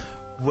pants.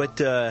 What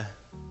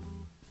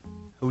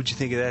would you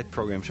think of that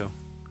program show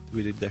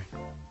we did there?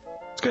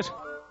 It's good.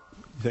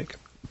 You think?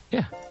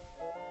 Yeah.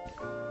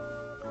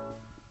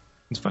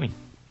 It's funny.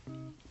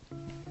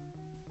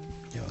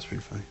 Yeah, it was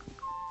pretty funny.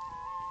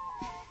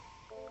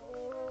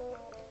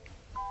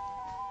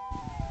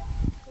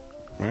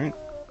 Right?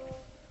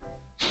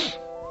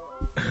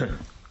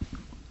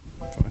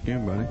 Fuck you,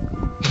 buddy.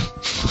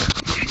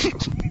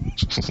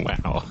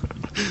 Wow.